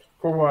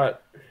 For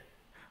what?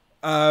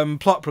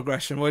 Plot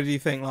progression. What did you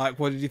think? Like,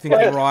 what did you think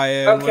of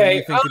Ryan? Okay, what did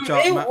you think of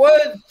Dark it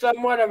was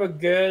somewhat of a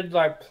good,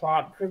 like,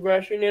 plot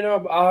progression,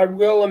 But I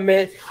will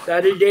admit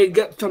that it did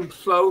get some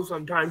slow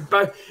sometimes,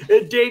 but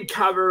it did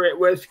cover it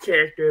with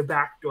character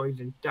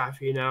backstories and stuff,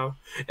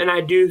 And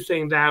I do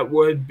think that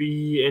would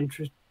be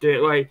interesting.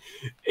 Like,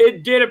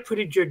 it did a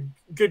pretty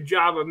good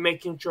job of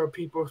making sure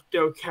people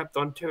still kept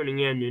on tuning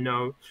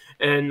in,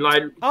 And,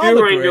 like, I'll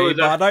agree,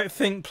 but I don't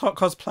think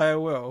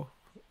Cosplayer will.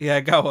 Yeah,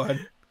 go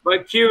on.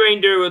 But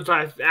Kyuranger was,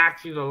 like,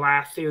 actually the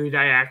last series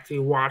I actually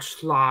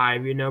watched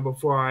live,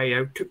 before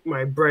I took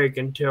my break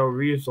until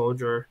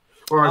Ryusoldier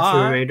or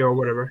Kyuranger or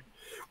whatever.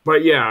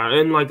 But yeah,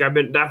 and, like,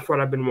 that's what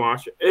I've been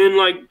watching. And,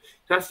 like,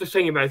 that's the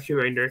thing about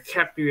Kyuranger. It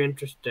kept you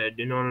interested,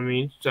 you know what I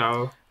mean?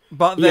 So...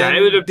 But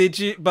then,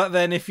 But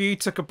then, if you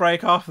took a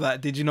break after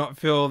that, did you not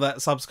feel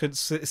that subsequent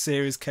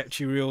series kept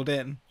you reeled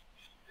in?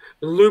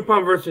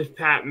 Lupin versus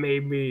Pat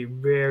made me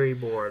very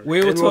bored.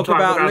 We will talk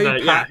about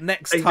Lupin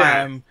next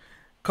time.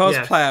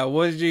 Cosplayer,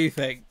 what did you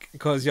think?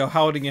 because you're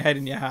holding your head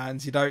in your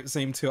hands. You don't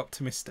seem too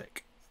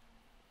optimistic.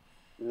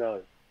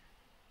 No.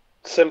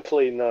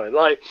 Simply no.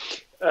 Like,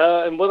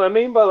 and what I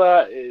mean by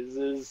that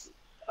is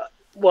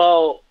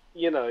well,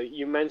 you know,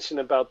 you mentioned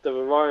about the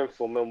Orion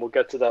form, and we'll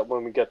get to that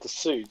when we get to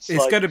suits. It's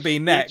like, going to be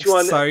next,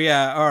 one, so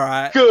yeah, all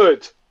right.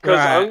 Good, because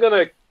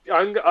right.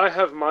 I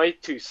have my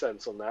 2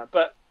 cents on that.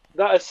 But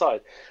that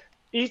aside,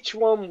 each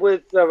one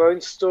with their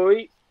own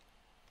story.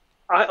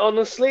 I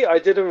honestly, I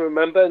didn't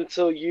remember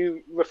until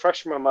you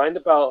refreshed my mind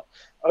about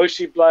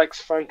Oshie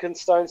Black's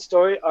Frankenstein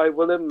story. I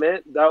will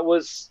admit that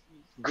was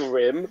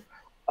grim.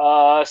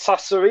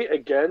 Sasori,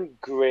 again,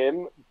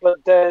 grim.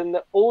 But then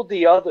all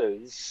the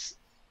others,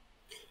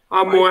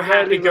 I'm more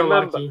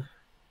happy-go-lucky.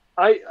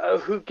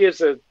 Who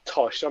gives a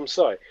tosh? I'm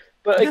sorry.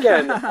 But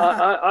again,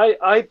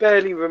 I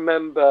barely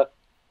remember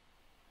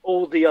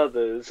all the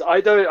others.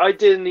 I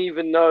didn't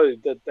even know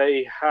that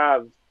they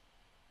have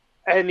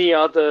any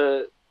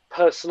other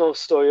personal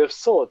story of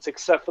sorts,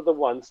 except for the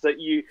ones that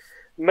you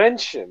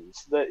mentioned.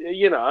 That,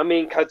 you know, I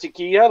mean,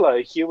 Kazuki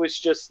Yellow, he was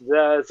just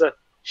there as a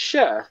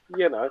chef,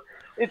 you know.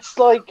 It's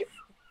like,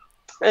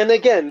 and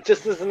again,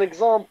 just as an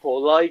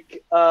example,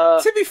 like...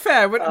 to be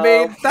fair, I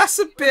mean, that's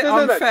a bit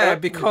unfair,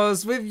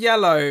 because with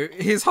Yellow,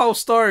 his whole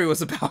story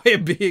was about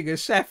him being a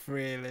chef,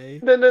 really.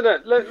 No.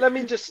 Let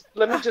me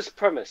just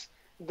premise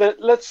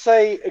that, let's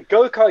say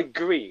Gokai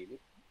Green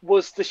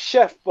was the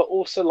chef, but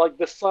also like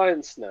the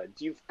science nerd.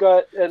 You've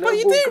got... But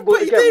you didn't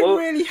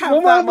really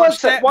have that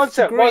much depth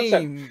to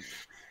Green.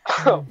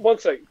 One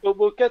sec. But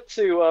we'll get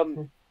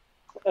to...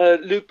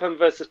 Lupin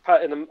versus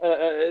Pat in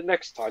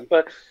next time,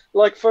 but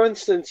like, for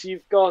instance,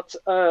 you've got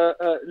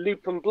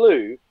Lupin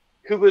Blue,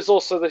 who was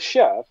also the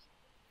chef,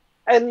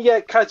 and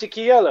yet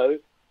Kazuki Yellow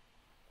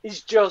is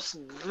just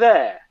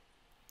there.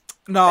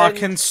 No, I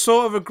can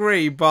sort of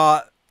agree,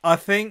 but I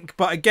think,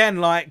 but again,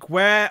 like,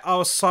 where I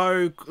was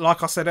so,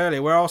 like I said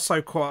earlier, where I was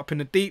so caught up in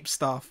the deep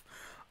stuff,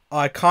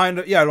 I kind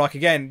of, like,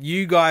 again,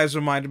 you guys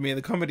reminded me of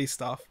the comedy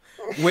stuff,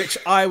 which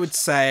I would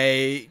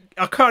say,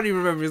 I can't even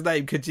remember his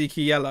name,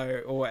 Kajiki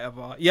Yellow or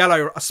whatever.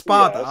 Yellow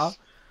Espada. Yes.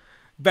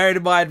 Bearing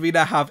in mind we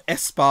now have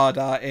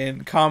Espada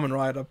in Kamen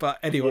Rider, but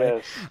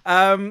anyway.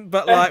 Yes.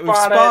 But like with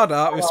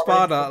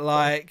Spada,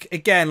 like,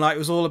 again, like, it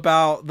was all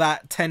about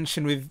that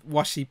tension with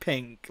Washi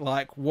Pink.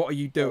 Like, what are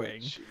you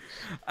doing?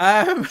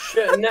 But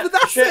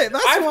that's it.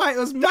 That's why it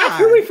was mad.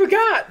 That's what we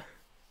forgot.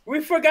 We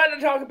forgot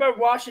to talk about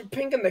Washi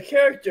Pink and the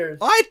characters.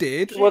 I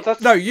did. Well,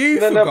 no, you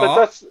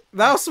forgot.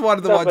 That was one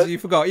of the ones you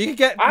forgot. You can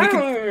get. I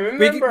don't even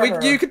remember.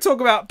 You can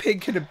talk about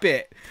Pink in a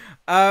bit.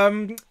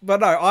 But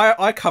no,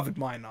 I covered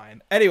my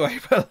 9 anyway.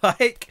 But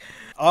like,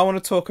 I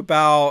want to talk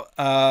about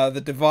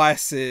the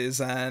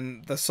devices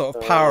and the sort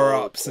of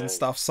power-ups and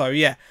stuff. So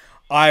yeah,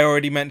 I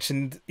already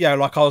mentioned.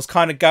 Like, I was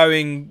kind of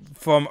going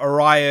from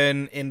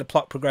Orion in the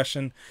plot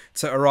progression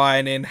to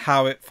Orion in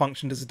how it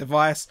functioned as a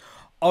device.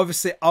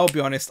 Obviously, I'll be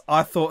honest,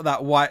 I thought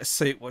that white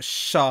suit was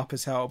sharp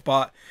as hell,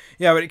 but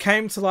when it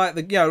came to like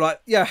the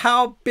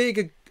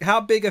how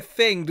big a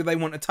thing do they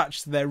want to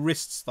touch to their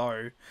wrists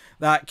though?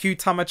 That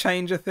Q-Tama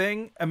changer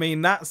thing? I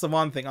mean, that's the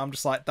one thing I'm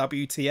just like,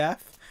 WTF.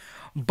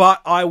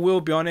 But I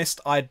will be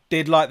honest, I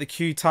did like the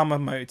Q-Tama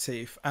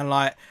motif and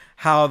like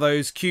how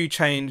those Q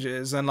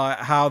changes and like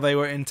how they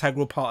were an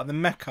integral part of the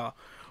mecha.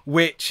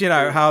 Which,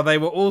 how they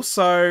were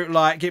also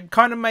like, it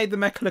kind of made the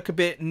mecha look a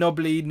bit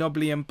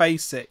knobbly and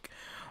basic.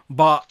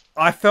 But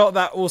I felt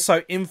that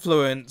also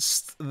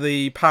influenced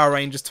the Power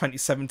Rangers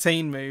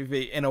 2017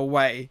 movie in a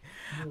way.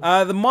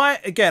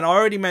 Again, I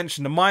already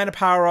mentioned the minor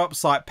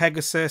power-ups like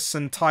Pegasus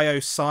and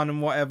Taio's Sun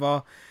and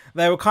whatever.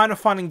 They were kind of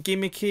fun and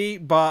gimmicky,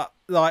 but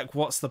like,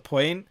 what's the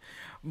point?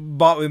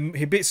 But with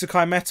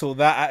Hibitsukai Metal,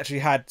 that actually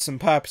had some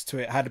purpose to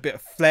it, had a bit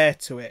of flair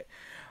to it.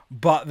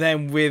 But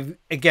then with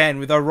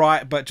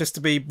Orion, but just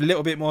to be a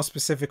little bit more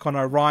specific on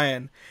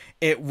Orion,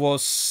 it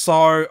was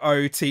so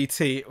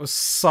OTT. It was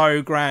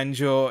so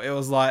grandeur. It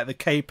was like the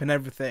cape and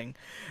everything.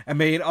 I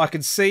mean, I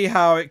could see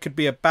how it could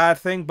be a bad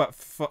thing, but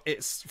for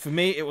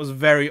me, it was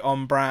very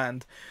on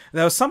brand.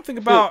 There was something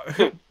about,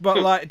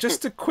 but like,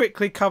 just to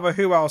quickly cover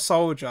Our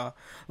Soldier,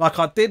 like,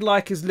 I did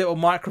like his little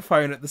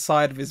microphone at the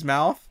side of his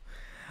mouth.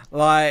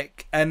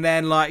 Like, and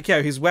then like,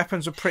 his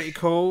weapons were pretty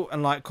cool,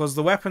 and like, because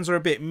the weapons are a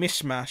bit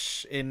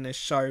mishmash in this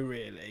show,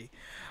 really.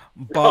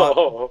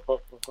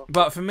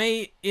 But for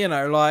me,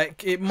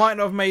 like, it might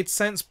not have made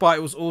sense, but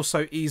it was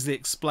also easily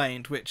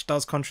explained, which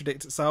does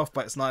contradict itself,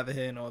 but it's neither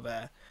here nor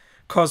there.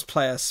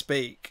 Cosplayers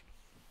speak.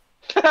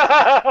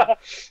 Right.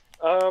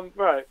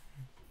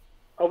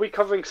 Are we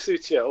covering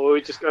suits yet, or are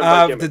we just going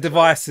by gimmicks, the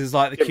devices,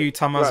 like the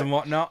Q-Tamas and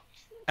whatnot,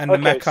 and the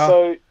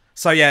mecha.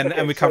 So yeah, and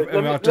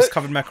I've just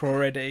covered mecha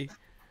already.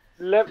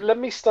 Let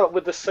me start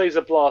with the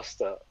Caesar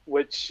Blaster,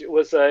 which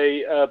was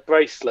a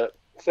bracelet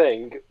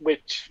thing,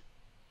 which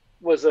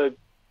was a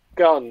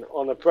gun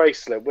on a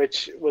bracelet,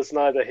 which was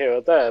neither here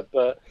or there,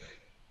 but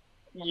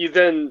you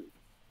then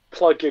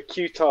plug your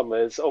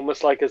Q-Tamas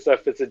almost like as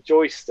if it's a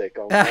joystick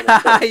on a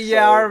thing.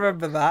 Yeah, I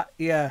remember that,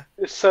 yeah.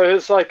 So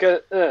it's like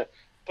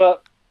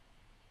but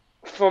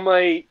from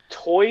a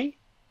toy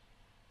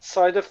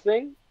side of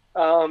thing,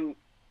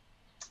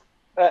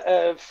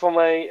 from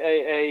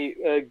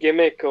a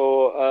gimmick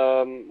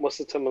or what's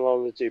the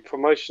terminology,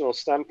 promotional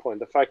standpoint,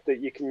 the fact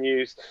that you can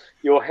use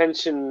your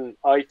henshin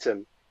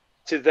item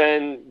to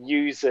then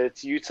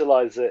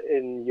utilize it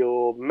in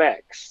your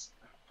mechs,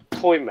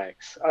 toy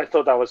mechs, I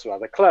thought that was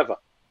rather clever.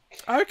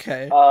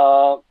 Okay.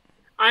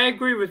 I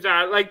agree with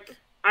that. Like,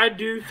 I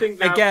do think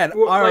that... Again,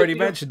 I already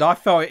mentioned, I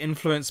felt it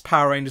influenced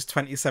Power Rangers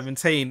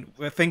 2017.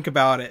 Think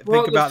about it.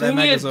 Think about their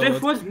Megazord.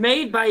 This was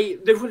made by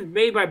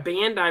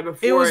Bandai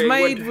before it was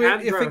made with, I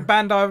think,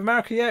 Bandai of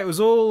America. Yeah, it was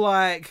all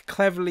like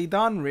cleverly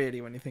done, really,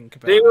 when you think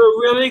about it. They were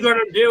really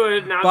gonna do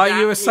it. Now, but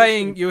you were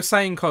saying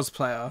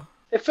cosplayer.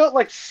 It felt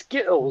like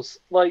Skittles,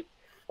 like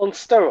on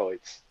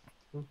steroids.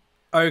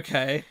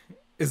 Okay,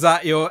 is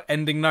that your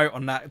ending note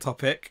on that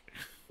topic?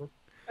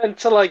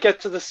 Until I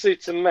get to the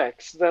suits and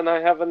mechs, then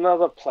I have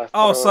another plethora.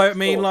 Oh, so I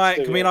mean,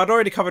 I'd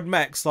already covered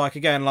mechs. Like,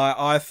 again, like,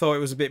 I thought it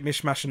was a bit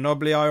mishmash and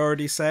knobbly, I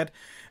already said.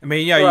 I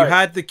mean, yeah, right. You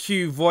had the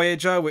Q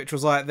Voyager, which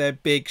was like their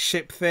big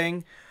ship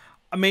thing.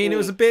 I mean, it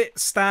was a bit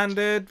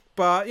standard,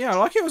 but, you know,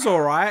 like, it was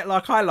alright.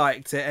 Like, I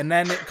liked it. And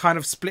then it kind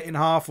of split in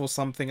half or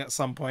something at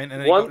some point, and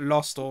then it got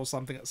lost or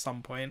something at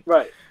some point.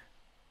 Right.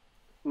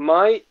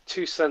 My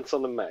 2 cents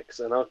on the mechs,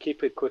 and I'll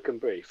keep it quick and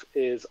brief,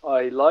 is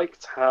I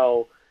liked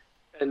how...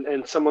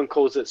 And someone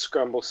calls it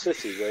Scramble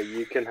City, where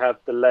you can have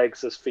the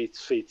legs as feet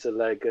a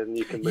leg, and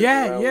you can move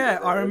around. Yeah,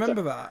 I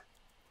remember that.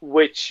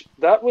 Which,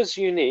 that was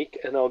unique,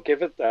 and I'll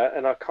give it that.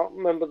 And I can't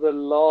remember the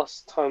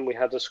last time we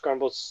had a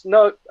Scramble...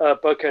 No,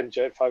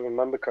 Bokenja, if I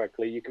remember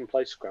correctly, you can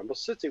play Scramble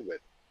City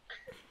with.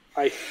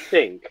 I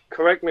think.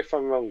 Correct me if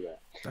I'm wrong there.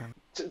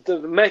 The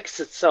mechs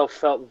itself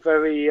felt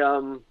very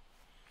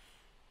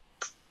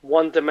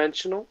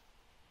one-dimensional.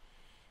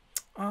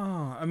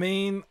 Oh, I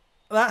mean...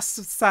 That's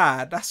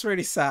sad. That's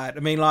really sad.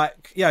 I mean,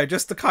 like, you know,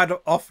 just to kind of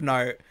off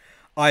note,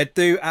 I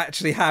do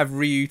actually have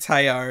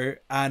Ryuteo,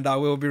 and I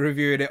will be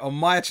reviewing it on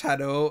my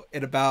channel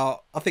in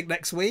about, I think,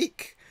 next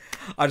week.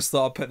 I just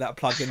thought I'd put that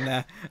plug in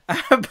there.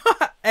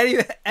 But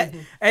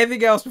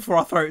anything else before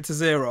I throw it to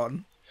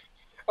Zeron?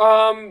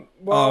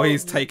 Well,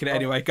 he's taking it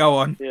anyway. Go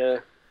on. Yeah.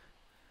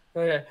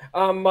 Okay.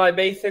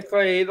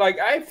 Basically, like,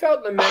 I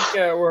felt the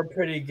mecha were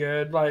pretty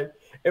good. Like,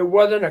 it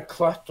wasn't a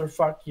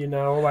clusterfuck, you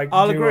know. Like,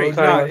 I'll agree.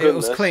 No, it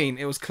was clean.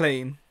 It was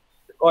clean.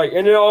 Like,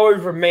 and it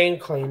always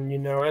remained clean, you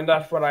know, and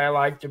that's what I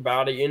liked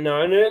about it, you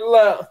know. And it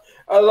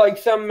like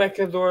some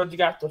Mechazords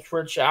got to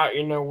switch out,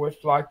 you know,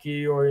 with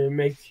Lucky or you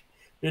make,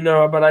 you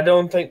know. But I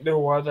don't think there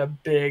was a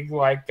big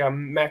like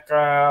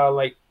mecha,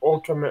 like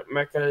ultimate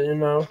mecha, you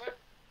know.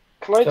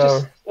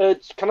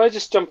 Can I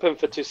just jump in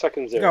for 2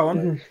 seconds here? Go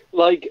on.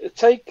 Like,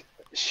 take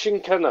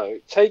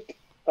Shinkano, take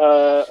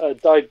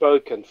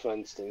Daiboken, for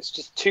instance,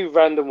 just 2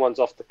 random ones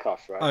off the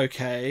cuff, right?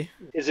 Okay.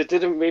 Is it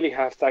didn't really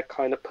have that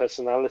kind of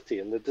personality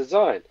in the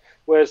design.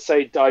 Whereas,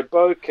 say,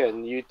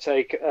 Daiboken, you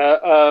take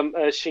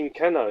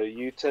Shinkano,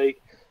 you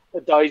take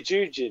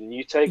Daijujin,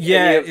 you take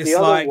any of the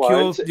other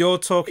ones. You're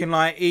talking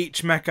like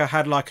each mecha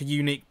had like a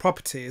unique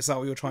property. Is that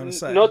what you're trying to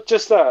say? Not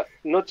just that.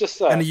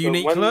 And a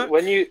unique look.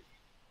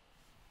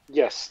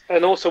 Yes,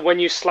 and also when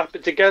you slap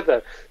it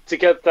together to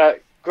get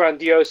that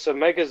Grandiosa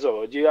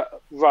Megazord,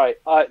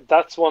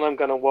 that's one I'm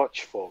going to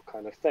watch for,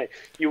 kind of thing.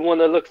 You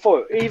want to look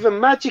for it. Even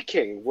Magic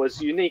King was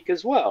unique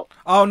as well.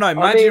 Oh no,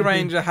 Magic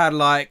Ranger had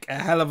like a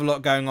hell of a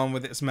lot going on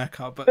with its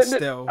mecha, but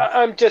still.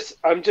 But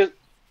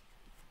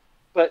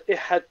it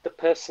had the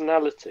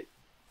personality.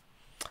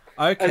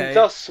 Okay. And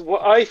thus,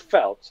 what I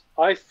felt,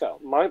 my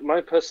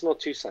personal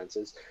 2 cents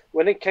is,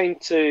 when it came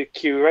to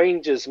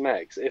Kyuranger's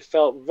megs, it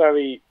felt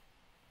very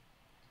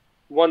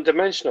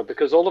one-dimensional,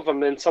 because all of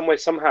them, in some way,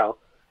 somehow,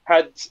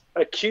 had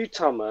a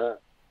Q-Tama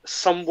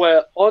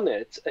somewhere on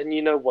it, and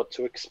you know what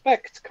to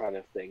expect, kind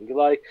of thing.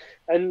 Like,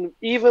 and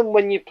even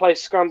when you play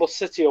Scramble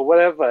City or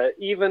whatever,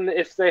 even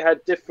if they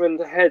had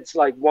different heads,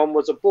 like one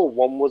was a bull,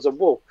 one was a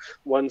wolf,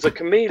 one's a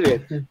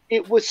chameleon,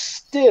 it was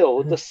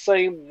still the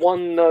same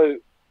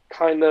one-note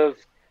kind of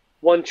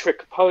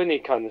one-trick pony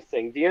kind of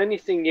thing. The only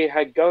thing you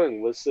had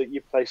going was that you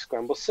play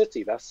Scramble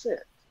City. That's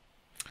it.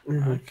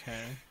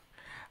 Okay.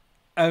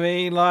 I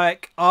mean,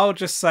 like, I'll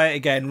just say it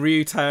again,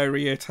 Ryuteo.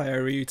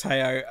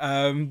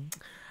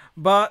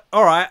 But,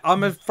 alright, I'm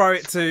going to throw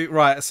it to...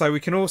 Right, so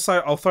we can also...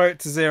 I'll throw it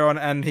to Zeron,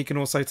 and he can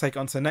also take it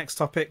on to the next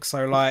topic.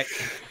 So, like,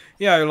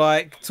 you know,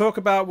 like, talk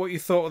about what you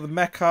thought of the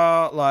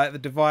mecha, like, the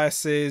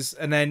devices,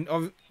 and then,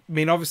 I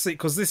mean, obviously,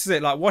 because this is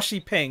it, like,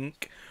 Washi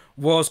Pink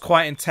was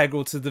quite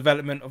integral to the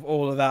development of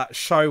all of that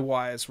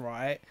show-wise,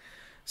 right?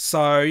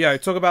 So, you know,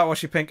 talk about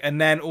Washi Pink,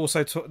 and then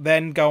also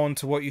then go on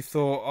to what you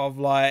thought of,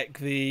 like,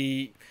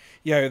 the...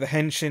 You know, the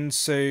henshin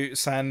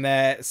suits and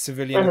their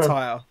civilian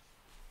attire.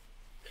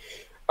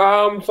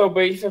 So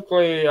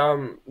basically,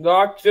 the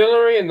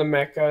auxiliary and the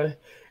mecha,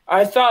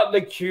 I thought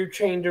the Q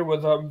changer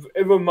was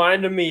it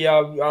reminded me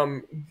of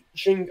not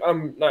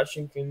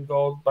Shinken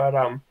Gold, but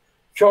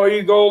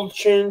Shoyu Gold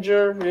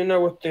changer, you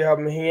know, with the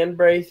hand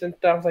brace and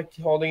stuff, like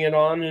holding it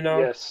on, you know.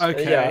 Yes.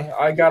 Okay. Yeah,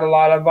 I got a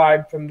lot of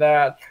vibe from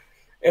that.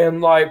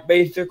 And like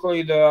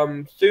basically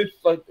the suits,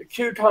 like the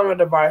Q-Tama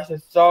device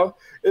itself,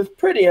 is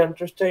pretty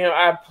interesting.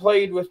 I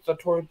played with the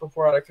toys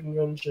before at a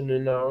convention,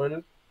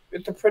 and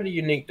it's a pretty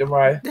unique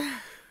device.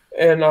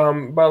 And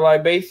but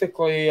like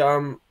basically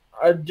I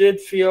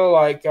did feel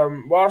like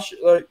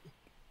other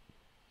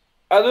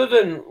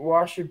than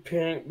Washi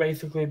Pink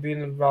basically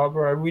being the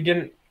developer, I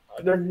didn't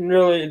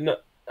really know.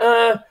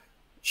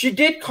 She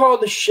did call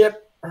the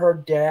ship her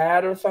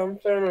dad or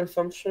something or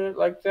some shit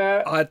like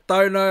that. I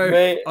don't know.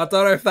 I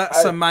don't know if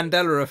that's a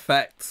Mandela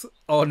effect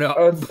or not.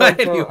 But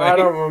anyway, I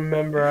don't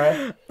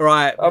remember.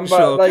 Right, but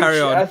sure. Like,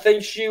 carry on. I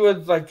think she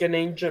was like an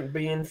ancient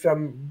being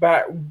from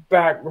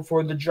back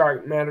before the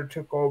dark matter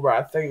took over.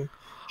 I think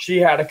she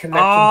had a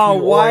connection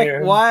to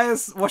Orion. Why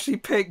is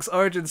Washi Pink's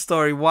origin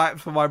story wiped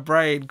from my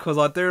brain? Because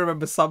I do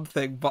remember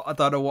something, but I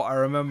don't know what I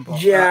remember.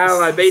 Yeah,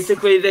 like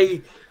basically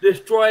they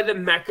destroy the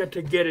mecha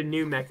to get a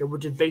new mecha,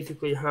 which is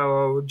basically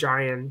her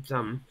giant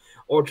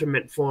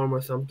ultimate form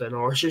or something,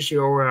 or Shishi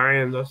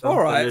Orion or something.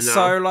 All right,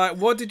 so like,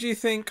 what did you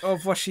think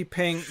of Washi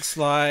Pink's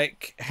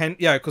like?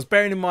 Because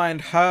bearing in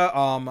mind her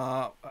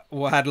armor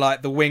had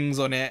like the wings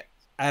on it,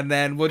 and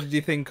then what did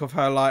you think of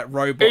her like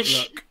robot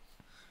look?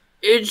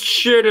 It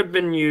should have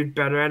been used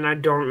better, and I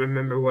don't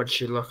remember what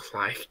she looks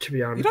like, to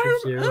be honest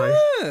with you.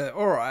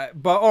 Alright,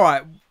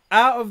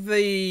 out of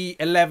the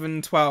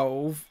 11,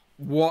 12,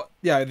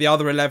 the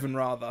other 11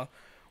 rather,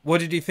 what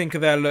did you think of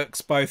their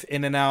looks both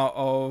in and out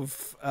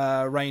of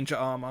Ranger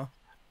armor?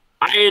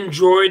 I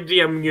enjoyed the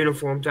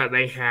uniforms that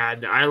they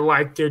had. I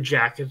liked their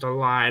jackets a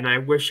lot, and I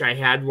wish I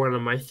had one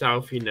of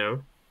myself,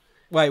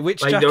 Wait,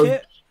 which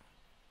jacket?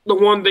 The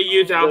one they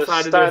use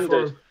outside of their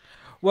form.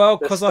 Well,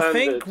 because I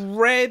think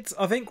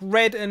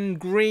red and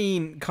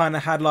green kind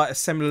of had like a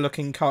similar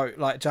looking coat,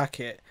 like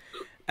jacket,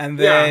 and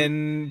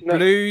then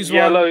blues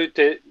yellow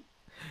did.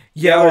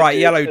 Yeah, all right,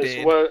 yellow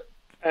did, well,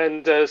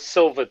 and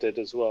silver did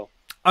as well.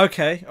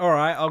 Okay, all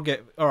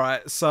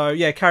right. So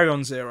yeah, carry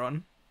on,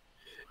 Zeron.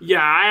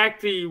 Yeah, I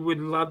actually would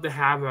love to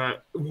have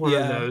one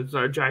of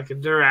those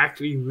jackets. They're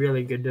actually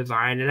really good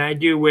design, and I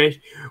do wish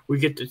we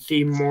get to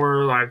see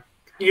more like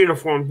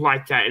uniforms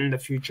like that in the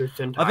future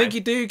Sentai. I think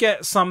you do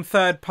get some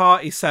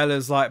third-party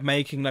sellers like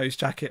making those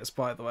jackets,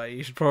 by the way.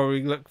 You should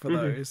probably look for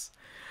those.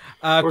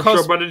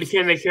 Sure, but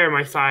can they carry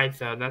my size,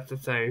 though? That's the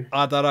thing.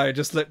 I don't know.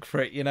 Just look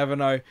for it. You never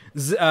know.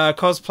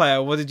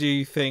 Cosplayer, what did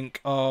you think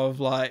of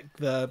like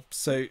the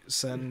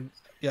suits and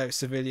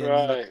civilian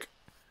look?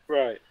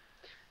 Right.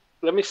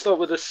 Let me start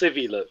with the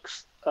civvy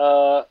looks.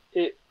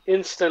 It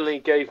instantly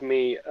gave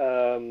me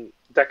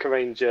Deca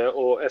Ranger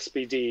or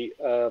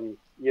SPD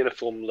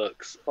uniform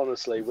looks,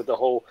 honestly, with the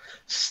whole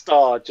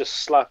star just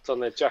slapped on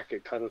their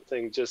jacket kind of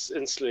thing, just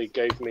instantly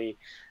gave me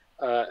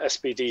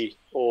SPD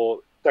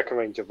or Deca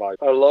Ranger vibe.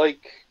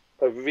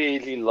 I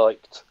really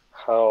liked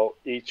how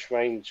each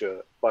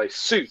Ranger, by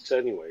suit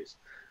anyways,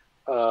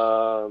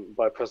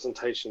 by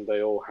presentation,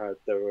 they all had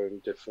their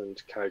own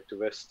different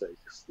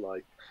characteristics.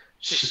 Like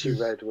Shishi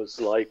Red was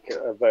like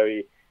a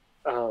very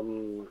I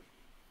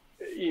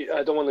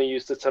don't want to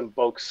use the term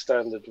bog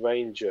standard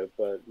Ranger,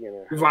 but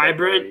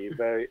vibrant,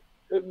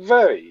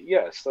 very,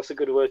 yes, that's a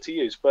good word to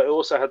use. But it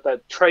also had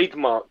that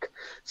trademark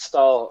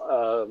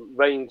style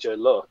Ranger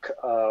look,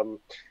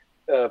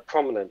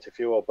 prominent, if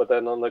you will. But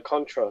then on the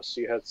contrast,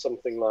 you had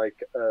something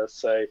like,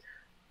 say,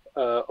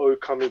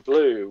 Okami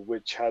Blue,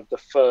 which had the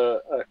fur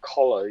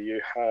collar.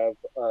 You have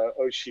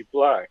Oshi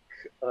Black,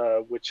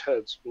 which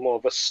has more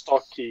of a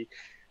stocky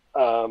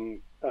bull,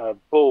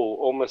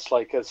 almost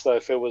like as though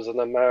if it was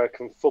an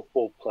American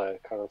football player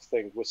kind of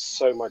thing, with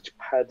so much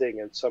padding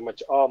and so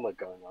much armor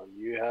going on.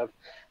 You have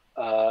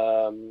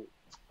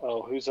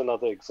who's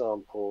another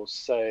example?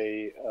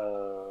 Say,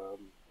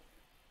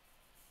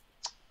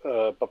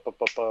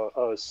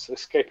 it's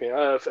escaping.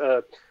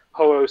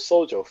 Ho-Oh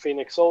Soldier,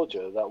 Phoenix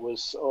Soldier. That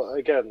was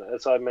again,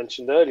 as I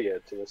mentioned earlier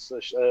to this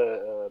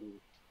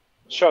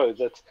show,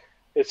 that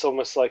it's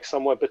almost like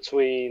somewhere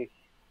between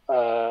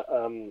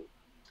Time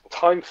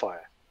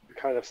Fire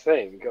kind of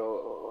thing,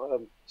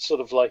 or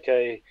sort of like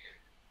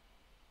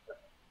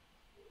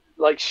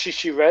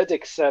Shishi Red,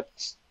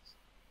 except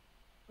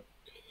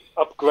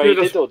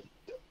upgraded,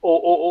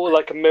 or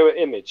like a mirror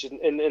image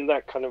in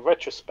that kind of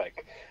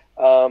retrospect.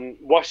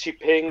 Washi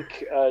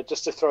Pink,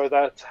 just to throw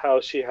that, how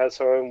she has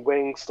her own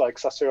wings, like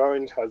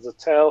Sasori has a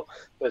tail,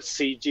 but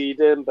CG'd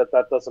in, but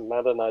that doesn't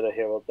matter, neither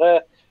here or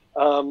there.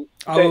 I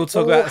will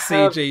talk about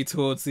CG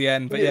towards the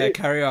end, but yeah,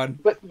 carry on.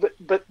 But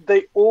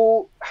they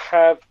all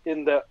have,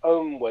 in their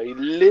own way,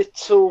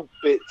 little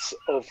bits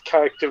of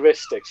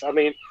characteristics. I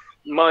mean,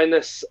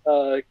 minus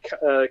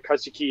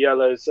Kazuki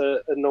Yellow's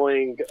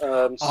annoying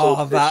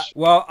swordfish.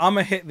 Well, I'm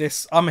gonna hit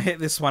this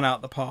one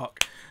out the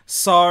park.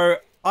 So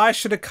I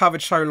should have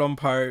covered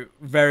Shōlonpo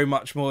very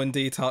much more in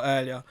detail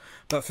earlier,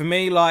 but for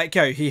me, like,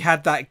 he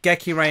had that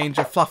Geki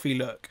Ranger fluffy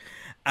look,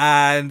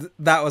 and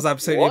that was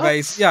absolutely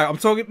amazing. Yeah, I'm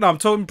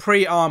talking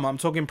pre-armor. I'm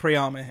talking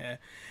pre-armor here,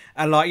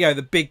 and like,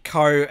 the big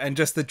coat and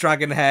just the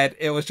dragon head.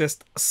 It was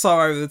just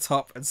so over the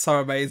top and so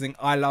amazing.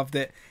 I loved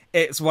it.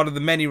 it's one of the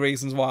many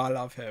reasons why I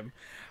love him.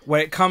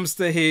 When it comes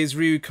to his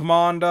Ryu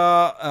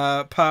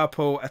Commander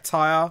purple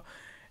attire,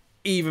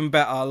 even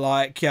better.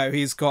 Like,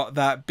 he's got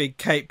that big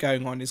cape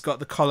going on, he's got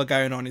the collar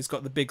going on, he's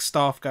got the big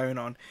staff going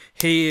on.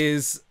 He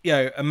is,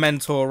 a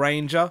mentor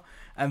ranger,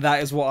 and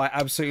that is what I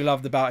absolutely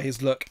loved about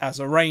his look as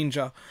a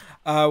ranger.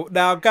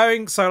 Now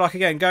going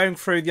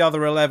through the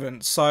other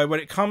 11. So when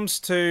it comes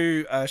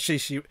to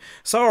Shishi,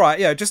 so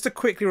alright, just to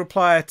quickly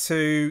reply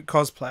to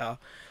Cosplayer.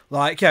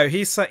 Like,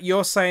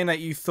 you're saying that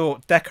you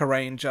thought Deca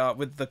Ranger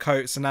with the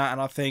coats and that, and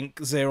I think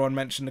Zeron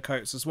mentioned the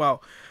coats as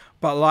well.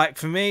 But, like,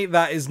 for me,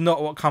 that is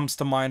not what comes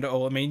to mind at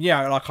all. I mean,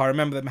 like, I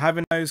remember them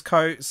having those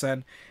coats,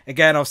 and,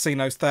 again, I've seen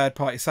those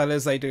third-party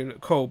sellers, they do look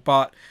cool,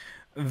 but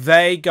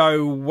they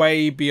go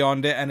way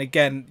beyond it, and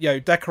again,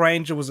 Deca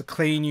Ranger was a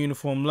clean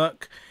uniform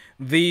look.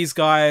 These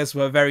guys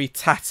were very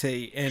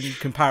tatty in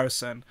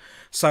comparison.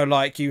 So,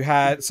 like,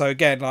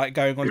 again, like,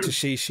 going on to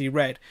Shishi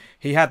Red,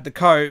 he had the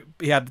coat,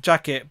 he had the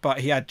jacket,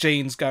 but he had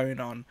jeans going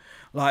on.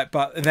 Like,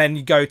 but then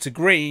you go to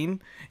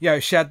Green,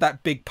 she had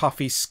that big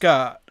puffy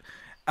skirt.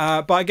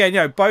 But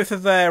again, both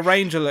of their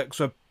ranger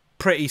looks were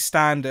pretty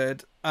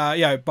standard.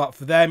 But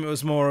for them, it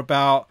was more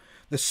about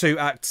the suit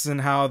actors and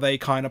how they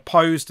kind of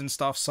posed and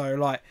stuff. So,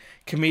 like,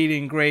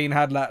 Comedian Green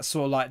had that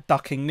sort of, like,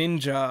 ducking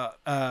ninja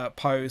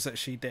pose that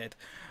she did.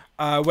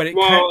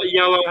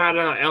 Yellow had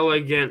an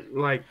elegant,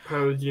 like,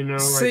 pose,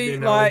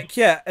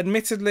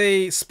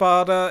 admittedly,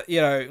 Spada,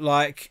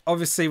 like,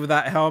 obviously with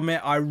that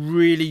helmet,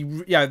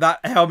 that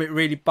helmet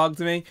really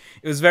bugged me.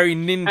 It was very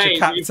ninja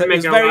captor. It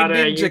was very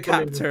ninja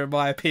captor, in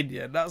my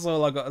opinion. That's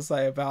all I got to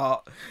say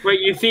about... Wait,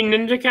 you've seen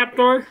Ninja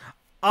Captor?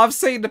 I've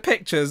seen the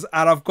pictures,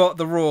 and I've got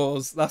the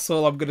raws. That's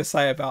all I'm going to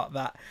say about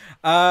that.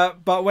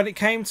 But when it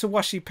came to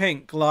Washi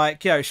Pink,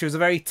 like, she was a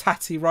very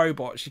tatty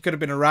robot. She could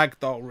have been a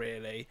ragdoll,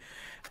 really.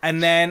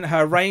 And then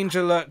her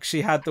ranger look,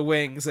 she had the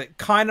wings. It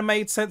kind of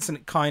made sense and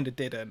it kind of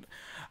didn't.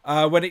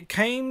 When it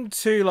came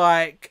to,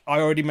 like, I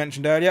already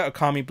mentioned earlier,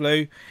 Okami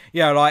Blue,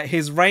 like,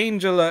 his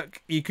ranger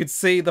look, you could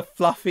see the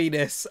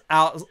fluffiness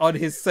out on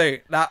his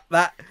suit. That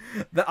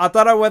I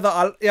don't know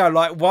whether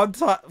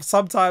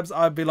sometimes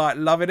I'd be, like,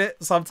 loving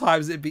it.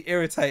 Sometimes it'd be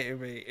irritating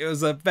me. It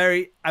was a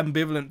very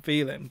ambivalent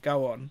feeling.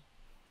 Go on.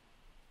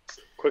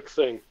 Quick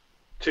thing.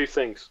 2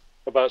 things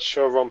about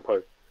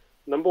Shorompo.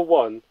 Number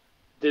 1,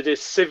 did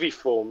his civvy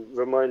form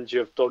remind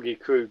you of Doggy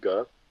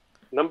Kruger?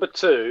 Number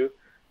 2,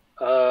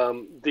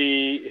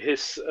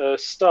 his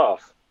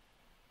staff.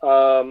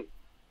 I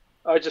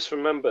just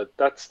remembered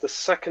that's the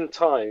second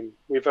time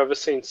we've ever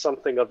seen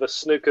something of a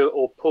snooker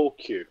or pool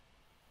cue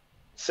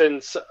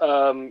since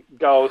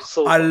Gao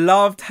Silver. I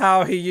loved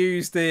how he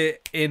used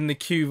it in the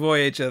Q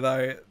Voyager,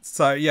 though.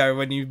 So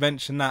when you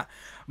mentioned that.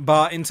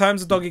 But in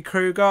terms of Doggy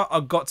Kruger,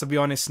 I've got to be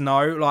honest,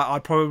 no. Like,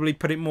 I'd probably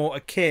put it more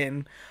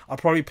akin. I'd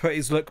probably put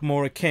his look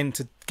more akin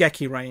to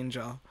Geki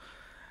Ranger.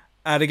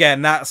 And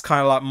again, that's kind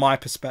of like my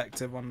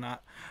perspective on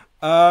that.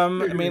 I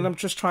mean, I'm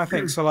just trying to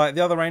think. So, like,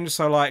 the other Rangers,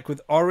 so, like,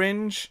 with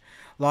Orange,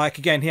 like,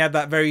 again, he had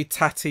that very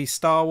tatty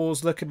Star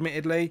Wars look,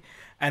 admittedly.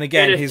 And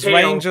again, his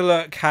Ranger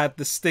look had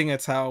the stinger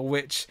tail,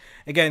 which,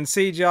 again,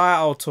 CGI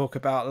I'll talk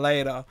about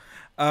later.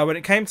 When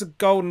it came to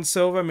Gold and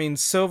Silver, I mean,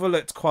 Silver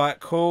looked quite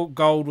cool.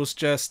 Gold was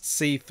just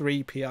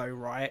C-3PO,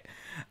 right?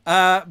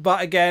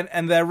 But again,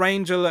 and their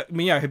Ranger look,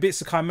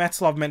 Hibitsukai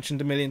Metal, I've mentioned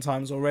a million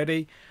times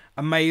already.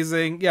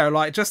 Amazing.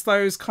 Like, just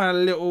those kind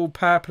of little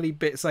purpley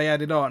bits they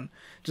added on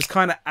just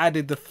kind of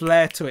added the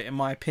flair to it, in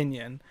my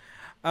opinion.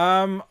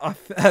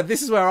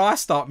 This is where I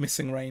start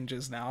missing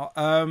Rangers now.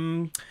 I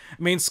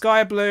mean,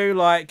 Sky Blue,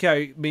 like,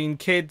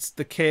 Kid's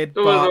the kid,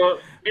 but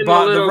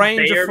the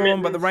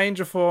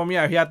Ranger form, he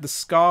had the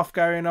scarf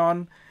going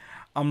on.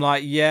 I'm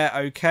like, yeah,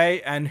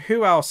 okay. And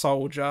who else,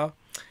 Soldier?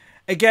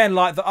 Again,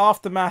 like, the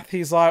aftermath,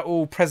 he's like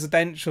all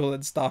presidential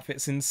and stuff.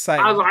 It's insane.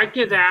 I like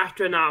his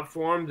astronaut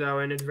form though,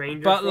 and his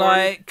Ranger form. But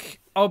like,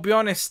 I'll be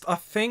honest, I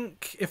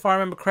think if I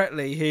remember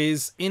correctly,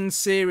 his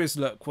in-series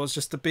look was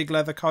just a big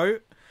leather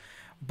coat.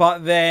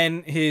 But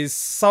then his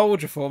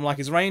soldier form, like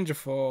his ranger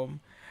form,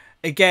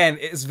 again,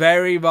 it's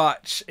very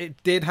much,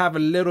 it did have a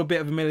little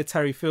bit of a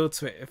military feel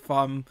to it, if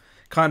I'm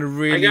kind of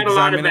really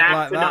examining it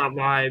like that.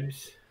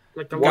 Vibes.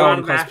 Like Go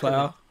on,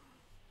 Cosplayer.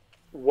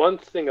 One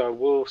thing I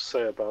will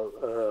say about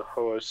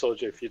Horo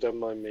Soldier, if you don't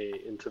mind me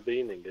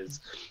intervening, is,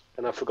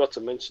 and I forgot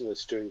to mention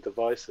this during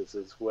Devices,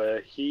 is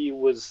where he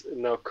was,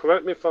 now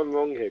correct me if I'm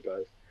wrong here,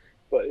 guys,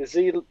 but is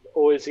he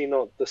or is he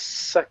not the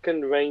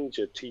second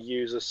ranger to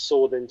use a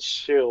sword and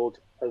shield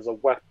as a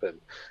weapon?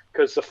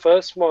 Because the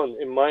first one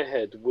in my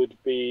head would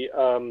be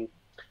Wolves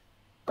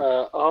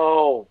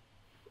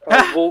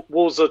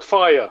at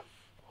Fire.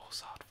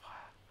 Wolves at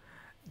Fire.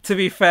 To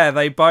be fair,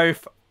 they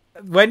both,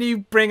 when you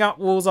bring up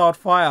Wolves at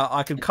Fire,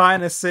 I can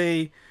kind of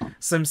see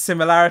some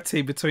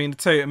similarity between the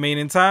two. I mean,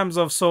 in terms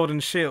of sword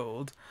and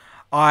shield,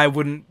 I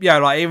wouldn't,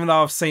 like, even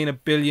though I've seen a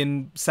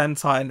billion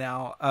Sentai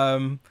now,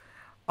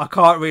 I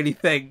can't really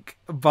think,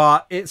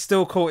 but it's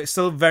still cool. It's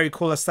still a very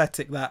cool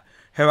aesthetic that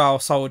Hero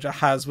Soldier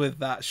has with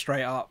that,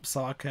 straight up.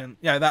 So I can,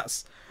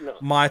 that's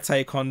my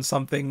take on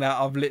something that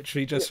I've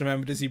literally just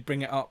remembered as you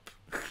bring it up.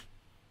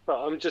 But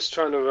I'm just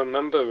trying to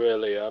remember,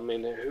 really. I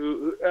mean,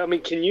 I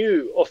mean, can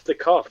you, off the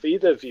cuff,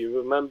 either of you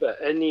remember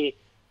any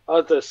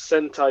other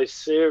Sentai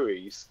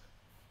series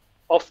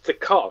off the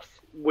cuff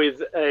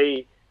with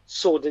a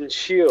sword and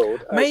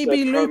shield as their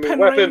Maybe primary Lupin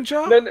weapon?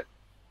 Ranger? No, no,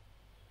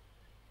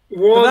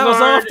 But that was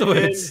Warlord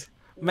afterwards.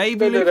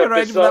 Maybe no, Lupin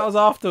Ranger, but that bizarre. was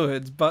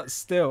afterwards. But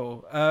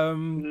still,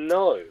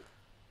 No,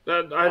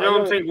 I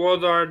don't think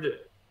Warlord.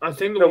 I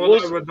think the no,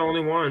 Warlord was the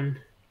only one.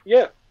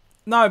 yeah.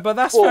 no, but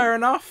that's Well, fair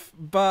enough.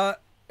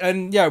 But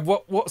and yeah,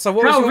 what? So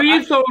what was Hell, your?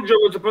 V Soldier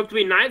was supposed to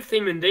be Night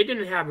Theme, and they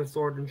didn't have a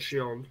sword and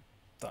shield.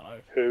 Don't know.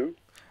 who?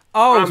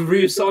 Oh,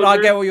 Ryu I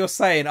Soldier. get what you're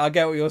saying. I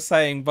get what you're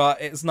saying,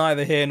 but it's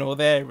neither here nor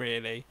there,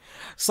 really.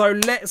 So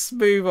let's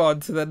move on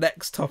to the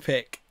next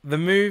topic: the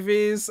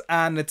movies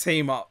and the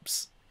team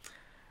ups.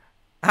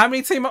 How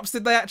many team ups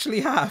did they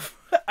actually have?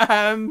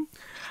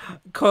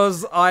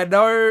 Because I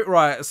know,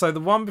 right? So the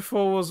one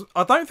before was,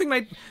 I don't think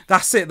they.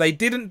 That's it. They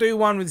didn't do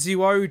one with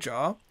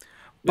Zyuohger,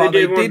 but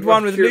they did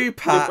one with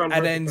Lupat,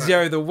 and then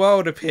Zio the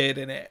World appeared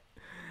in it.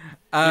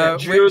 Zio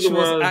Which the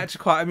was World.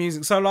 actually quite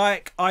amusing. So,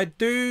 like, I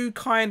do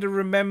kind of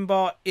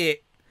remember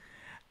it,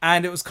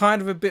 and it was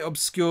kind of a bit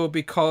obscure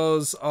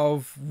because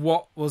of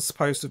what was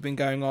supposed to have been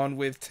going on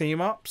with team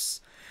ups.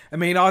 I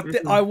mean, I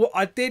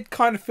did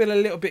kind of feel a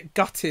little bit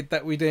gutted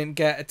that we didn't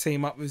get a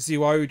team up with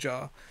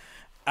Zyuohger,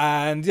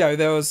 and you know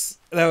there was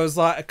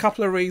like a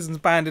couple of reasons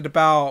banded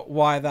about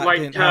why that Like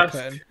didn't Tusk.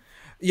 happen.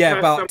 Yeah, Tusk,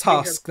 about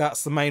something Tusk.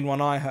 That's the main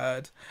one I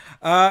heard.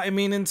 I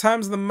mean, in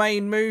terms of the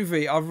main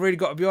movie, I've really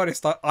got to be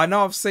honest. I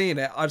know I've seen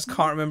it. I just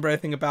can't remember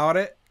anything about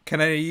it. Can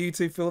any of you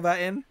two fill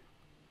that in?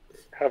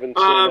 Haven't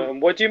seen it.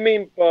 And what do you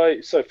mean by?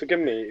 So forgive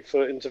me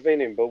for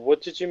intervening, but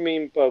what did you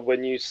mean by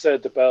when you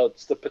said about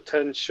the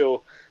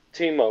potential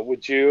team up?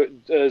 Would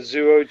you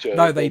Zooja?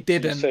 No, they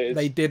didn't.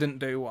 They didn't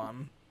do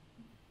one.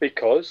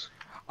 Because?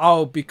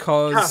 Oh,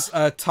 because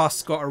Tusk.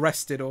 Tusk got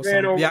arrested or Ran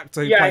something. over, The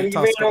actor who yeah, played he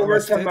Tusk ran got over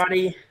arrested.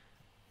 somebody.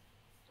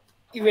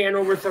 He ran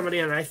over somebody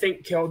and I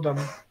think killed them.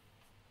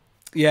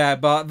 Yeah,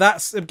 but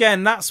that's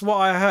what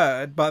I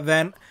heard. But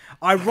then,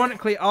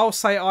 ironically, I'll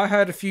say I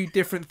heard a few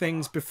different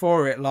things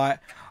before it, like,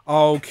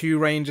 oh,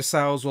 Kyuranger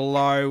sales were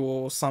low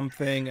or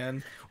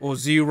something, or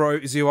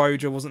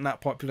Zyuohger wasn't that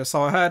popular.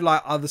 So I heard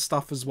like other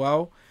stuff as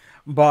well.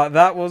 But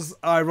that was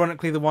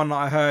ironically the one that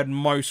I heard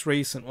most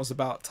recent was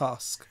about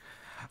Tusk.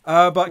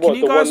 But can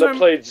you guys the one that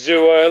played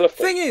Zuo Elephant?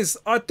 Thing is,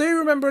 I do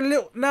remember a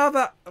little now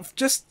that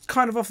just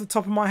kind of off the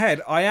top of my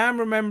head, I am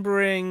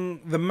remembering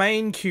the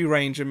main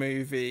Kyuranger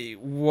movie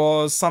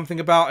was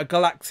something about a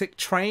galactic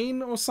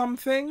train or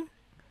something.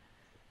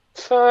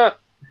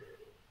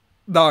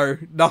 No,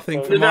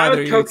 nothing from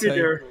either of you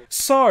two.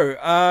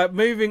 So,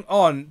 moving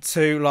on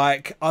to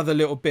like other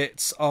little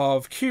bits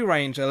of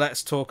Kyuranger,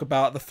 let's talk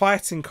about the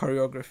fighting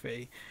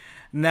choreography.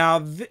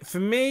 Now, for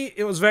me,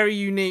 it was very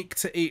unique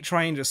to each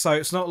ranger, so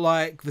it's not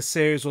like the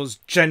series was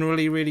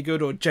generally really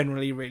good or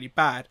generally really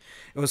bad.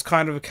 It was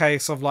kind of a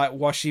case of like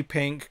Washi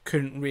Pink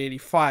couldn't really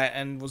fight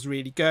and was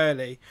really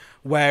girly,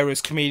 whereas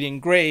Chameleon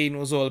Green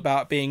was all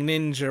about being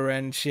ninja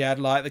and she had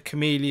like the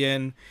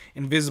chameleon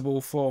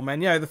invisible form.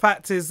 And, you know, the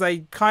fact is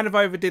they kind of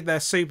overdid their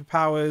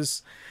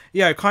superpowers,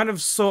 you know, kind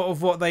of sort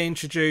of what they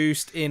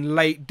introduced in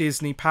late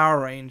Disney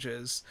Power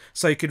Rangers.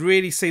 So you could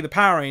really see the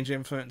Power Ranger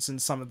influence in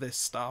some of this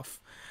stuff.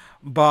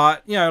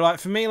 But, you know, like,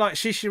 for me, like,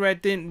 Shishi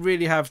Red didn't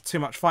really have too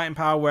much fighting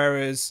power,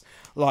 whereas,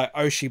 like,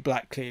 Oshi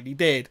Black clearly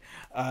did.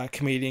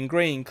 Chameleon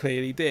Green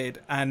clearly did.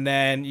 And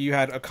then you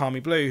had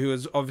Okami Blue, who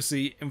was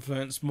obviously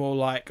influenced more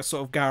like a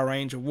sort of Gao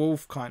Ranger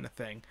Wolf kind of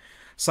thing.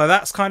 So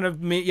that's kind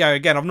of me. Yeah,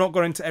 again, I've not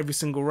gone into every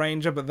single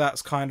Ranger, but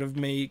that's kind of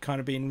me kind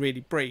of being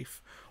really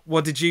brief.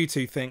 What did you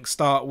two think?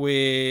 Start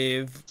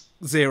with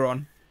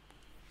Zeron.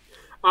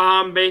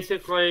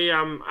 Basically,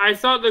 I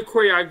thought the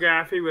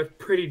choreography was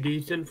pretty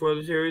decent for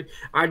the series.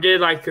 I did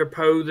like their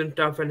pose and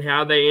stuff and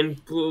how they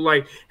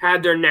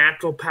had their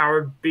natural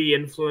power be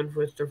influenced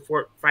with their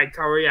fight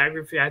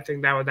choreography. I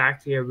think that was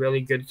actually a really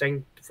good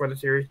thing for the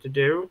series to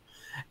do.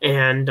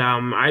 And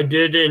I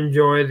did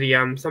enjoy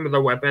the some of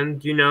the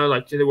weapons, you know,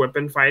 like the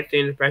weapon fight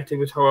scene, especially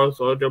with Horo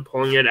Soldier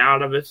pulling it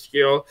out of his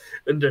skill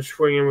and just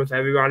swinging with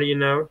everybody, you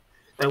know.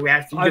 Like we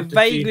actually I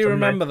vaguely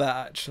remember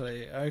that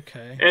actually.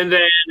 Okay. And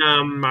then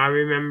I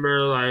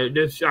remember like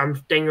this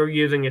Stinger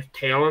using his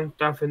tail and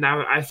stuff, and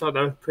that I thought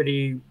that was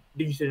pretty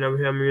decent of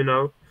him, you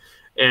know.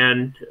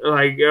 And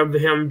like of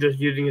him just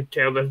using his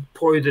tail to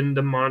poison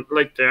the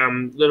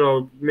the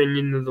little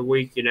minion of the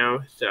week, you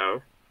know.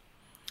 So,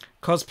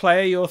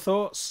 Cosplayer, your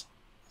thoughts?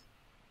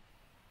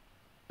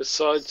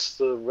 Besides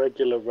the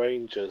regular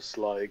Rangers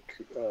like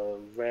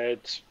red,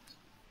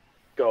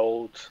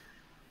 gold,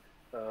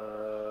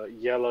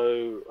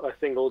 yellow, I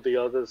think all the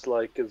others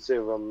like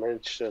Zero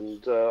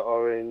mentioned,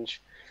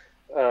 orange,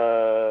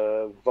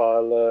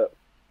 violet,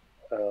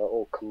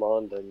 or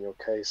commander in your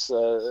case,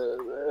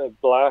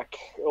 black,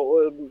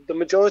 or the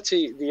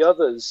majority, the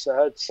others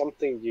had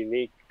something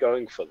unique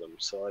going for them.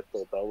 So I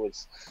thought that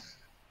was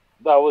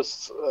that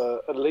was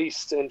at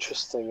least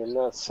interesting in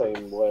that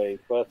same way.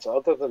 But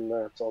other than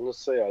that,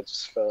 honestly, I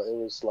just felt it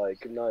was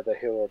like neither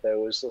here or there. It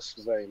was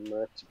just very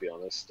meh, to be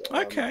honest.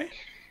 Okay.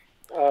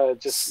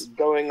 Just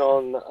going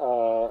on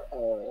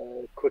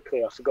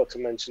quickly, I forgot to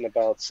mention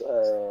about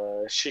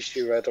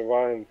Shishi Red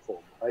Orion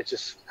form. I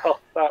just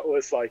felt that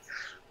was like,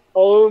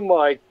 oh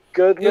my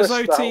goodness.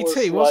 It was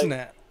OTT, wasn't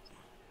it?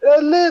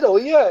 A little,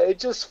 yeah. It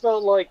just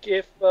felt like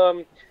if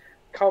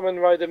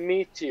Kamen Rider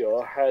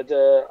Meteor had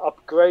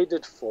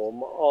upgraded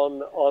form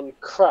on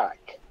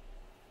crack.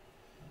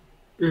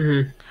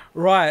 Mm-hmm.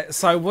 Right,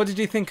 so what did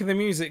you think of the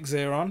music,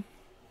 Zeron?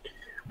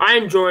 I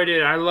enjoyed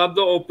it. I love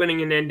the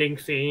opening and ending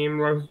theme.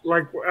 The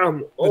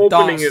opening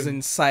dance is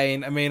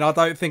insane. I mean, I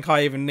don't think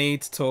I even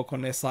need to talk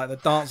on this. Like, the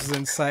dance was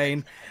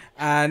insane.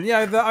 And, you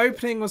know, the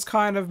opening was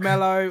kind of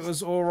mellow. It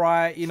was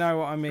alright. You know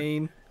what I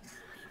mean?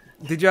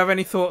 Did you have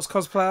any thoughts,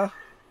 cosplayer?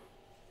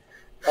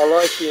 I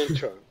like the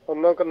intro.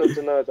 I'm not going to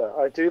deny that.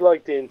 I do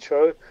like the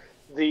intro.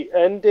 The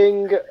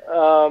ending,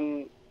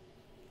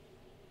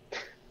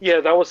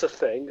 yeah, that was a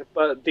thing.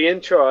 But the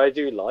intro I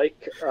do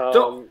like.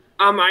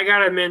 I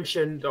gotta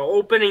mention the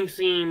opening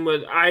theme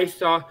I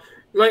saw,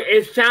 like,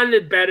 it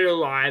sounded better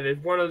live.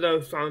 It's one of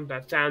those songs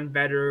that sound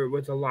better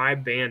with a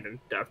live band and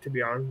stuff, to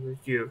be honest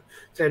with you.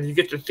 So you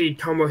get to see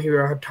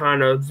Tomohiro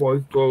Hatano's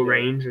voice go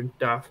range and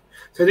stuff.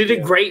 So he's a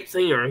great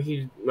singer.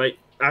 He's like,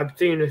 I've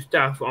seen his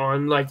stuff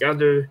on like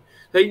other,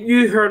 like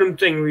you heard him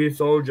sing Ryu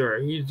Soldier.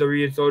 He's the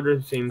Ryu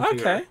Soldier theme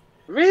singer. Okay.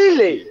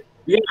 Really?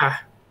 Yeah.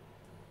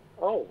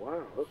 Oh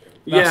wow. Okay.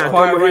 That's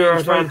quite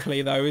range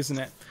vocally though, isn't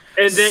it?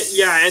 And then,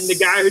 and the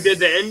guy who did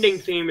the ending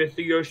theme is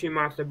Tsuyoshi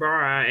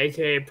Matsubara,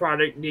 aka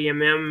Product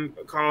DMM,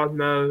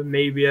 Cosmo,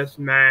 Mabius,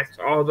 Max,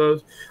 all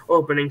those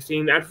opening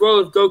themes, as well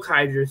as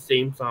Gokaiger's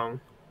theme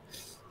song.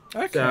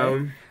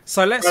 Okay.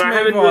 So let's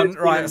move on.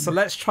 Right, so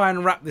let's try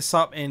and wrap this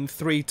up in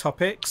 3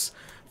 topics.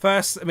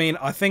 First, I mean,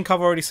 I think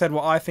I've already said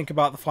what I think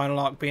about the final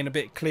arc being a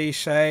bit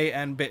cliche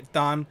and a bit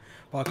done,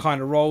 but I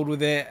kind of rolled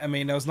with it. I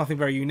mean, there was nothing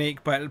very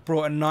unique, but it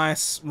brought a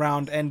nice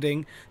round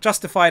ending,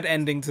 justified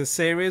ending to the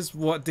series.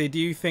 What did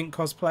you think,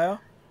 cosplayer?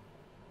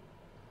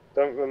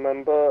 Don't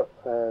remember,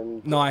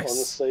 and nice.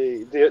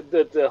 Honestly,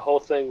 the whole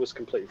thing was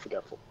completely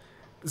forgetful.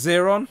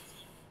 Zeron?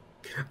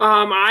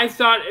 I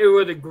thought it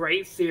was a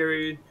great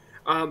series.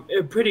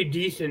 Pretty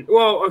decent.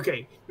 Well,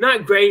 okay,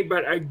 not great,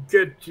 but a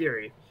good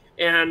series.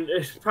 And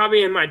it's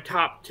probably in my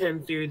top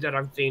 10 series that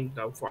I've seen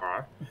so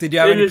far. Did you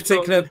have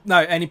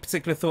any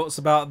particular thoughts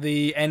about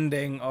the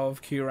ending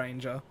of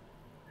Kyuranger?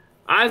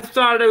 I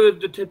thought it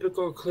was the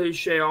typical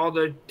cliche, all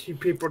the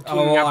people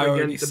teaming up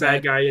against the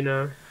bad guy, you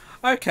know.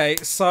 Okay,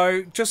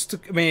 so just to,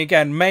 I mean,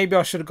 again, maybe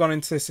I should have gone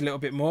into this a little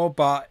bit more,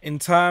 but in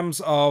terms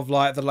of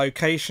like the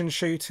location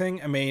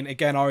shooting, I mean,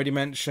 again, I already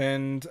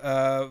mentioned,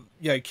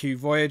 Q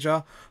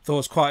Voyager, thought it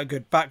was quite a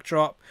good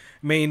backdrop.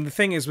 I mean, the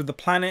thing is with the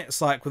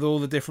planets, like with all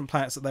the different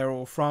planets that they're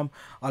all from,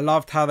 I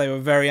loved how they were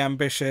very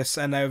ambitious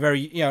and they were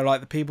very,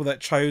 like the people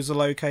that chose the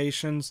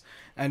locations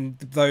and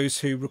those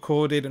who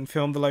recorded and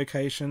filmed the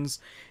locations.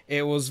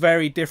 It was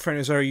very different,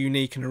 it was very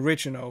unique and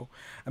original.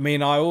 I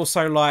mean, I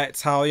also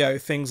liked how,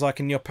 things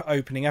like in your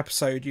opening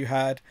episode, you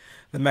had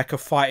the mecha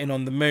fighting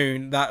on the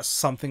moon. That's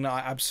something that I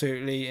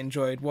absolutely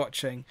enjoyed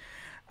watching.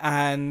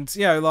 And,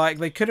 like,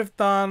 they could have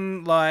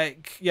done,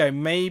 like,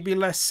 maybe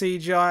less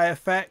CGI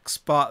effects,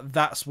 but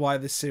that's why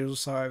this series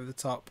was so over the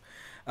top.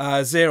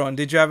 Zeron,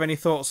 did you have any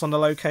thoughts on the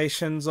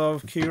locations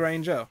of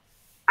Kyuranger?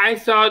 I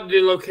thought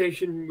the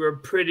locations were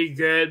pretty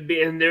good,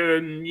 and they were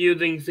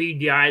using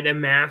CGI to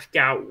mask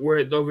out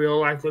where the real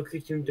life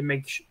location to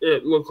make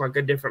it look like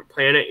a different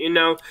planet.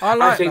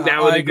 I think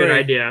that was a good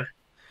idea.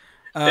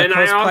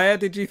 Cosplayer,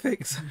 did you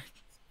think so?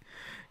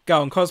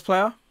 Go on,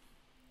 cosplayer.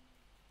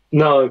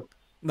 No,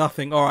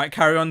 nothing. All right,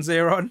 carry on,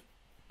 Zeron.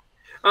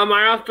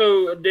 I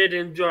also did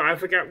enjoy. I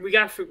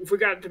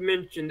forgot to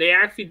mention they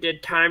actually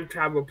did time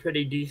travel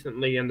pretty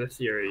decently in the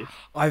series.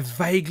 I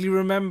vaguely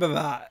remember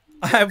that.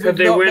 I have not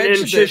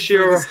mentioned it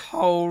through this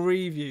whole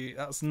review.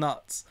 That's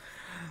nuts.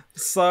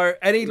 So,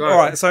 any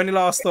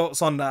last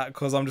thoughts on that?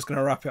 Because I'm just going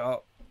to wrap it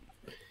up.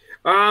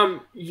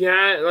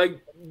 Like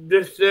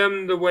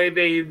the way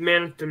they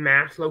managed to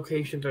mask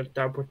locations and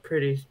stuff was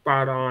pretty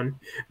spot on.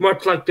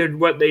 Much like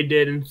what they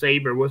did in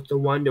Saber with the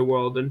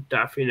Wonderworld and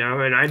stuff, And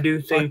I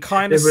do think I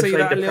kind of see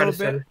that a little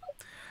bit.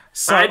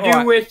 So I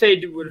do wish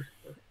they would.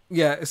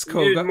 Yeah, it's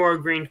cool. Use more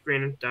green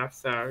screen and stuff,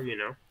 so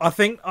I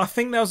think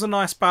there was a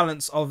nice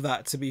balance of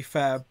that, to be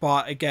fair.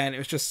 But again, it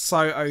was just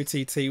so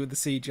OTT with the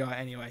CGI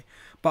anyway.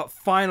 But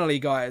finally,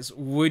 guys,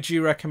 would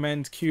you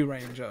recommend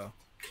Kyuranger?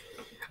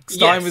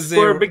 Yes, with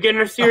for a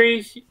beginner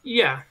series,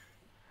 yeah.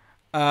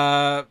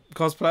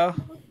 Cosplayer?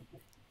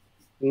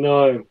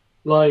 No.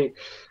 Like,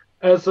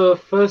 as a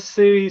first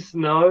series,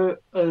 no.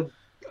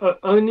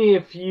 Only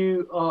if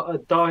you are a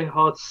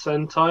die-hard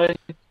Sentai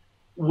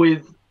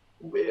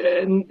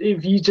and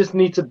if you just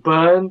need to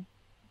burn,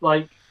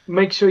 like,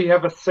 make sure you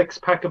have a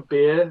 6-pack of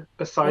beer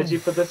beside you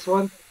for this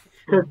one.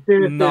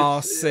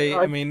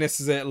 I mean, this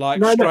is it,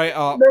 like, straight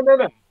up.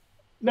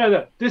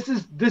 No. This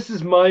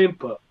is my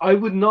input. I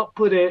would not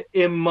put it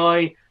in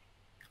my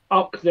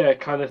up there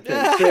kind of thing.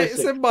 Yeah, it's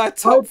Seriously. in my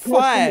top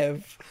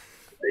 5.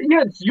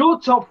 Yes, your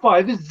top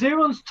 5 is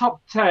Zeron's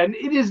top 10.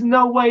 It is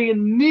no way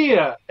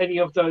near any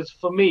of those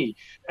for me.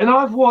 And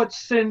I've watched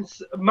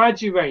since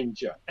Magi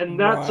Ranger, and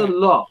that's a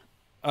lot.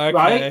 Okay.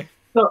 Right?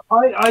 So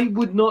I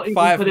would not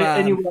even put it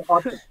anywhere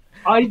up.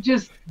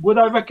 Would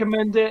I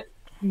recommend it?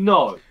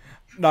 No.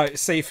 No,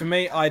 see, for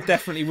me, I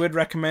definitely would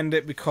recommend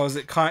it because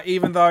it can't,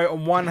 even though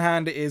on one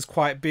hand it is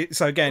quite busy.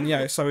 So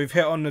again, so we've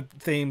hit on the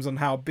themes on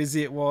how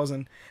busy it was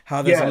and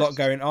how there's a lot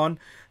going on.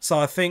 So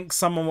I think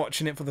someone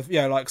watching it for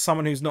the, like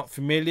someone who's not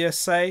familiar,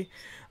 say,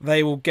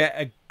 they will get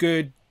a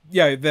good,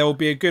 there will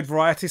be a good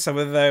variety. So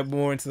whether they're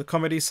more into the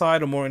comedy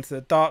side or more into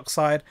the dark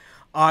side,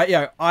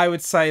 I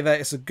would say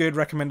that it's a good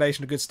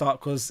recommendation, a good start,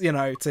 because,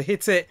 to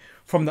hit it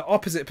from the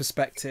opposite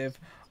perspective,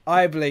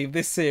 I believe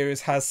this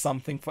series has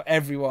something for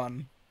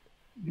everyone.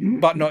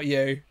 But not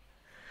you.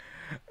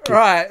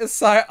 Right,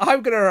 so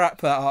I'm going to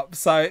wrap that up.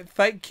 So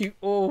thank you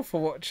all for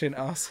watching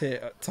us here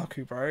at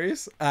Toku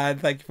Bros.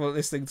 And thank you for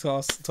listening to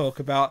us talk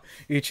about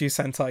Uchuu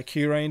Sentai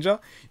Kyuranger.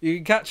 You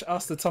can catch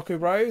us, the Toku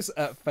Bros,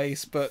 at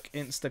Facebook,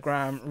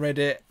 Instagram,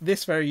 Reddit,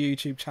 this very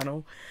YouTube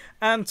channel,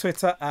 and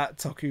Twitter at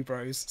Toku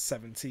Bros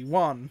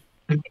 71.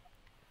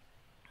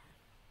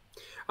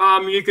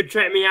 You could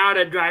check me out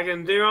at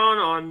Dragon Zeron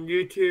on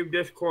YouTube,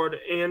 Discord,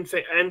 and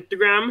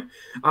Instagram.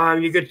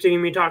 You could see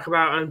me talk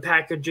about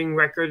unpackaging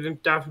records and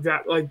stuff,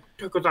 like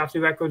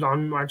tokusatsu records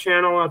on my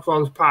channel, as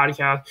well as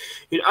podcasts.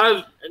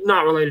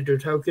 Not related to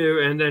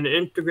Toku. And then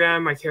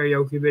Instagram, my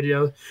karaoke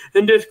videos.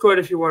 And Discord,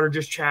 if you want to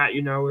just chat,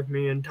 with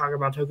me and talk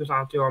about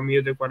tokusatsu or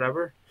music,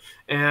 whatever.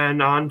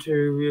 And on to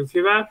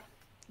RyuKiva.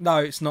 No,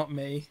 it's not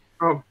me.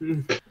 Oh.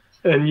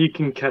 And you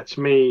can catch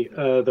me,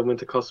 the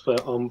Winter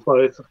Cosplayer, on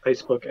both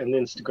Facebook and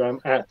Instagram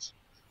at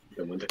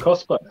the Winter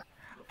Cosplayer.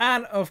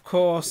 And of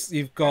course,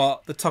 you've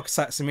got the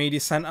Tokusatsu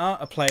Media Center,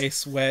 a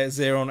place where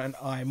Zeron and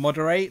I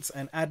moderate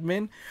and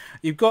admin.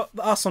 You've got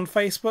us on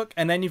Facebook,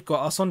 and then you've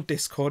got us on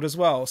Discord as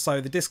well. So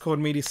the Discord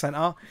Media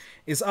Center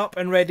is up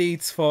and ready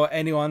for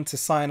anyone to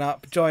sign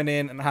up, join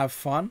in, and have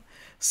fun.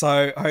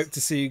 So I hope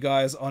to see you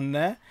guys on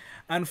there.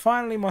 And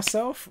finally,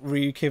 myself,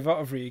 RyuKiva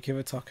of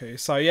RyuKiva Toku.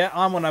 So yeah,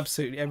 I'm on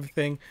absolutely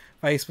everything.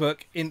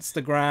 Facebook,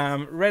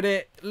 Instagram,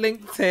 Reddit,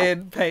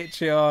 LinkedIn,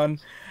 Patreon,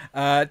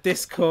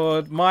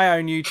 Discord, my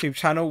own YouTube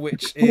channel,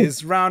 which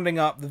is rounding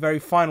up the very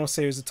final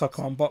series of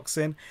Toku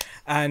Unboxing.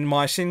 And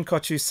my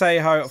Shinkochu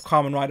Seiho of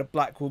Kamen Rider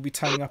Black will be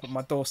turning up at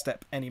my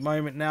doorstep any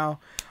moment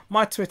now.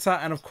 My Twitter,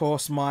 and of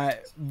course my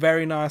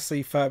very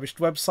nicely furbished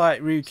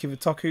website,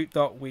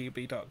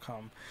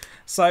 ryukivatoku.weebly.com.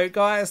 So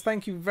guys,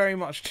 thank you very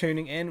much for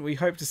tuning in. We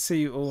hope to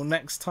see you all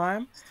next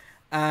time.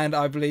 And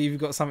I believe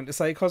you've got something to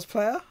say,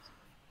 cosplayer?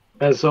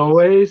 As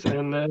always,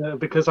 and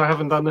because I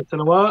haven't done this in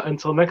a while,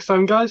 until next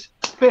time, guys,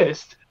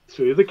 fist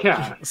through the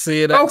cat.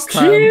 See you next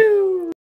time.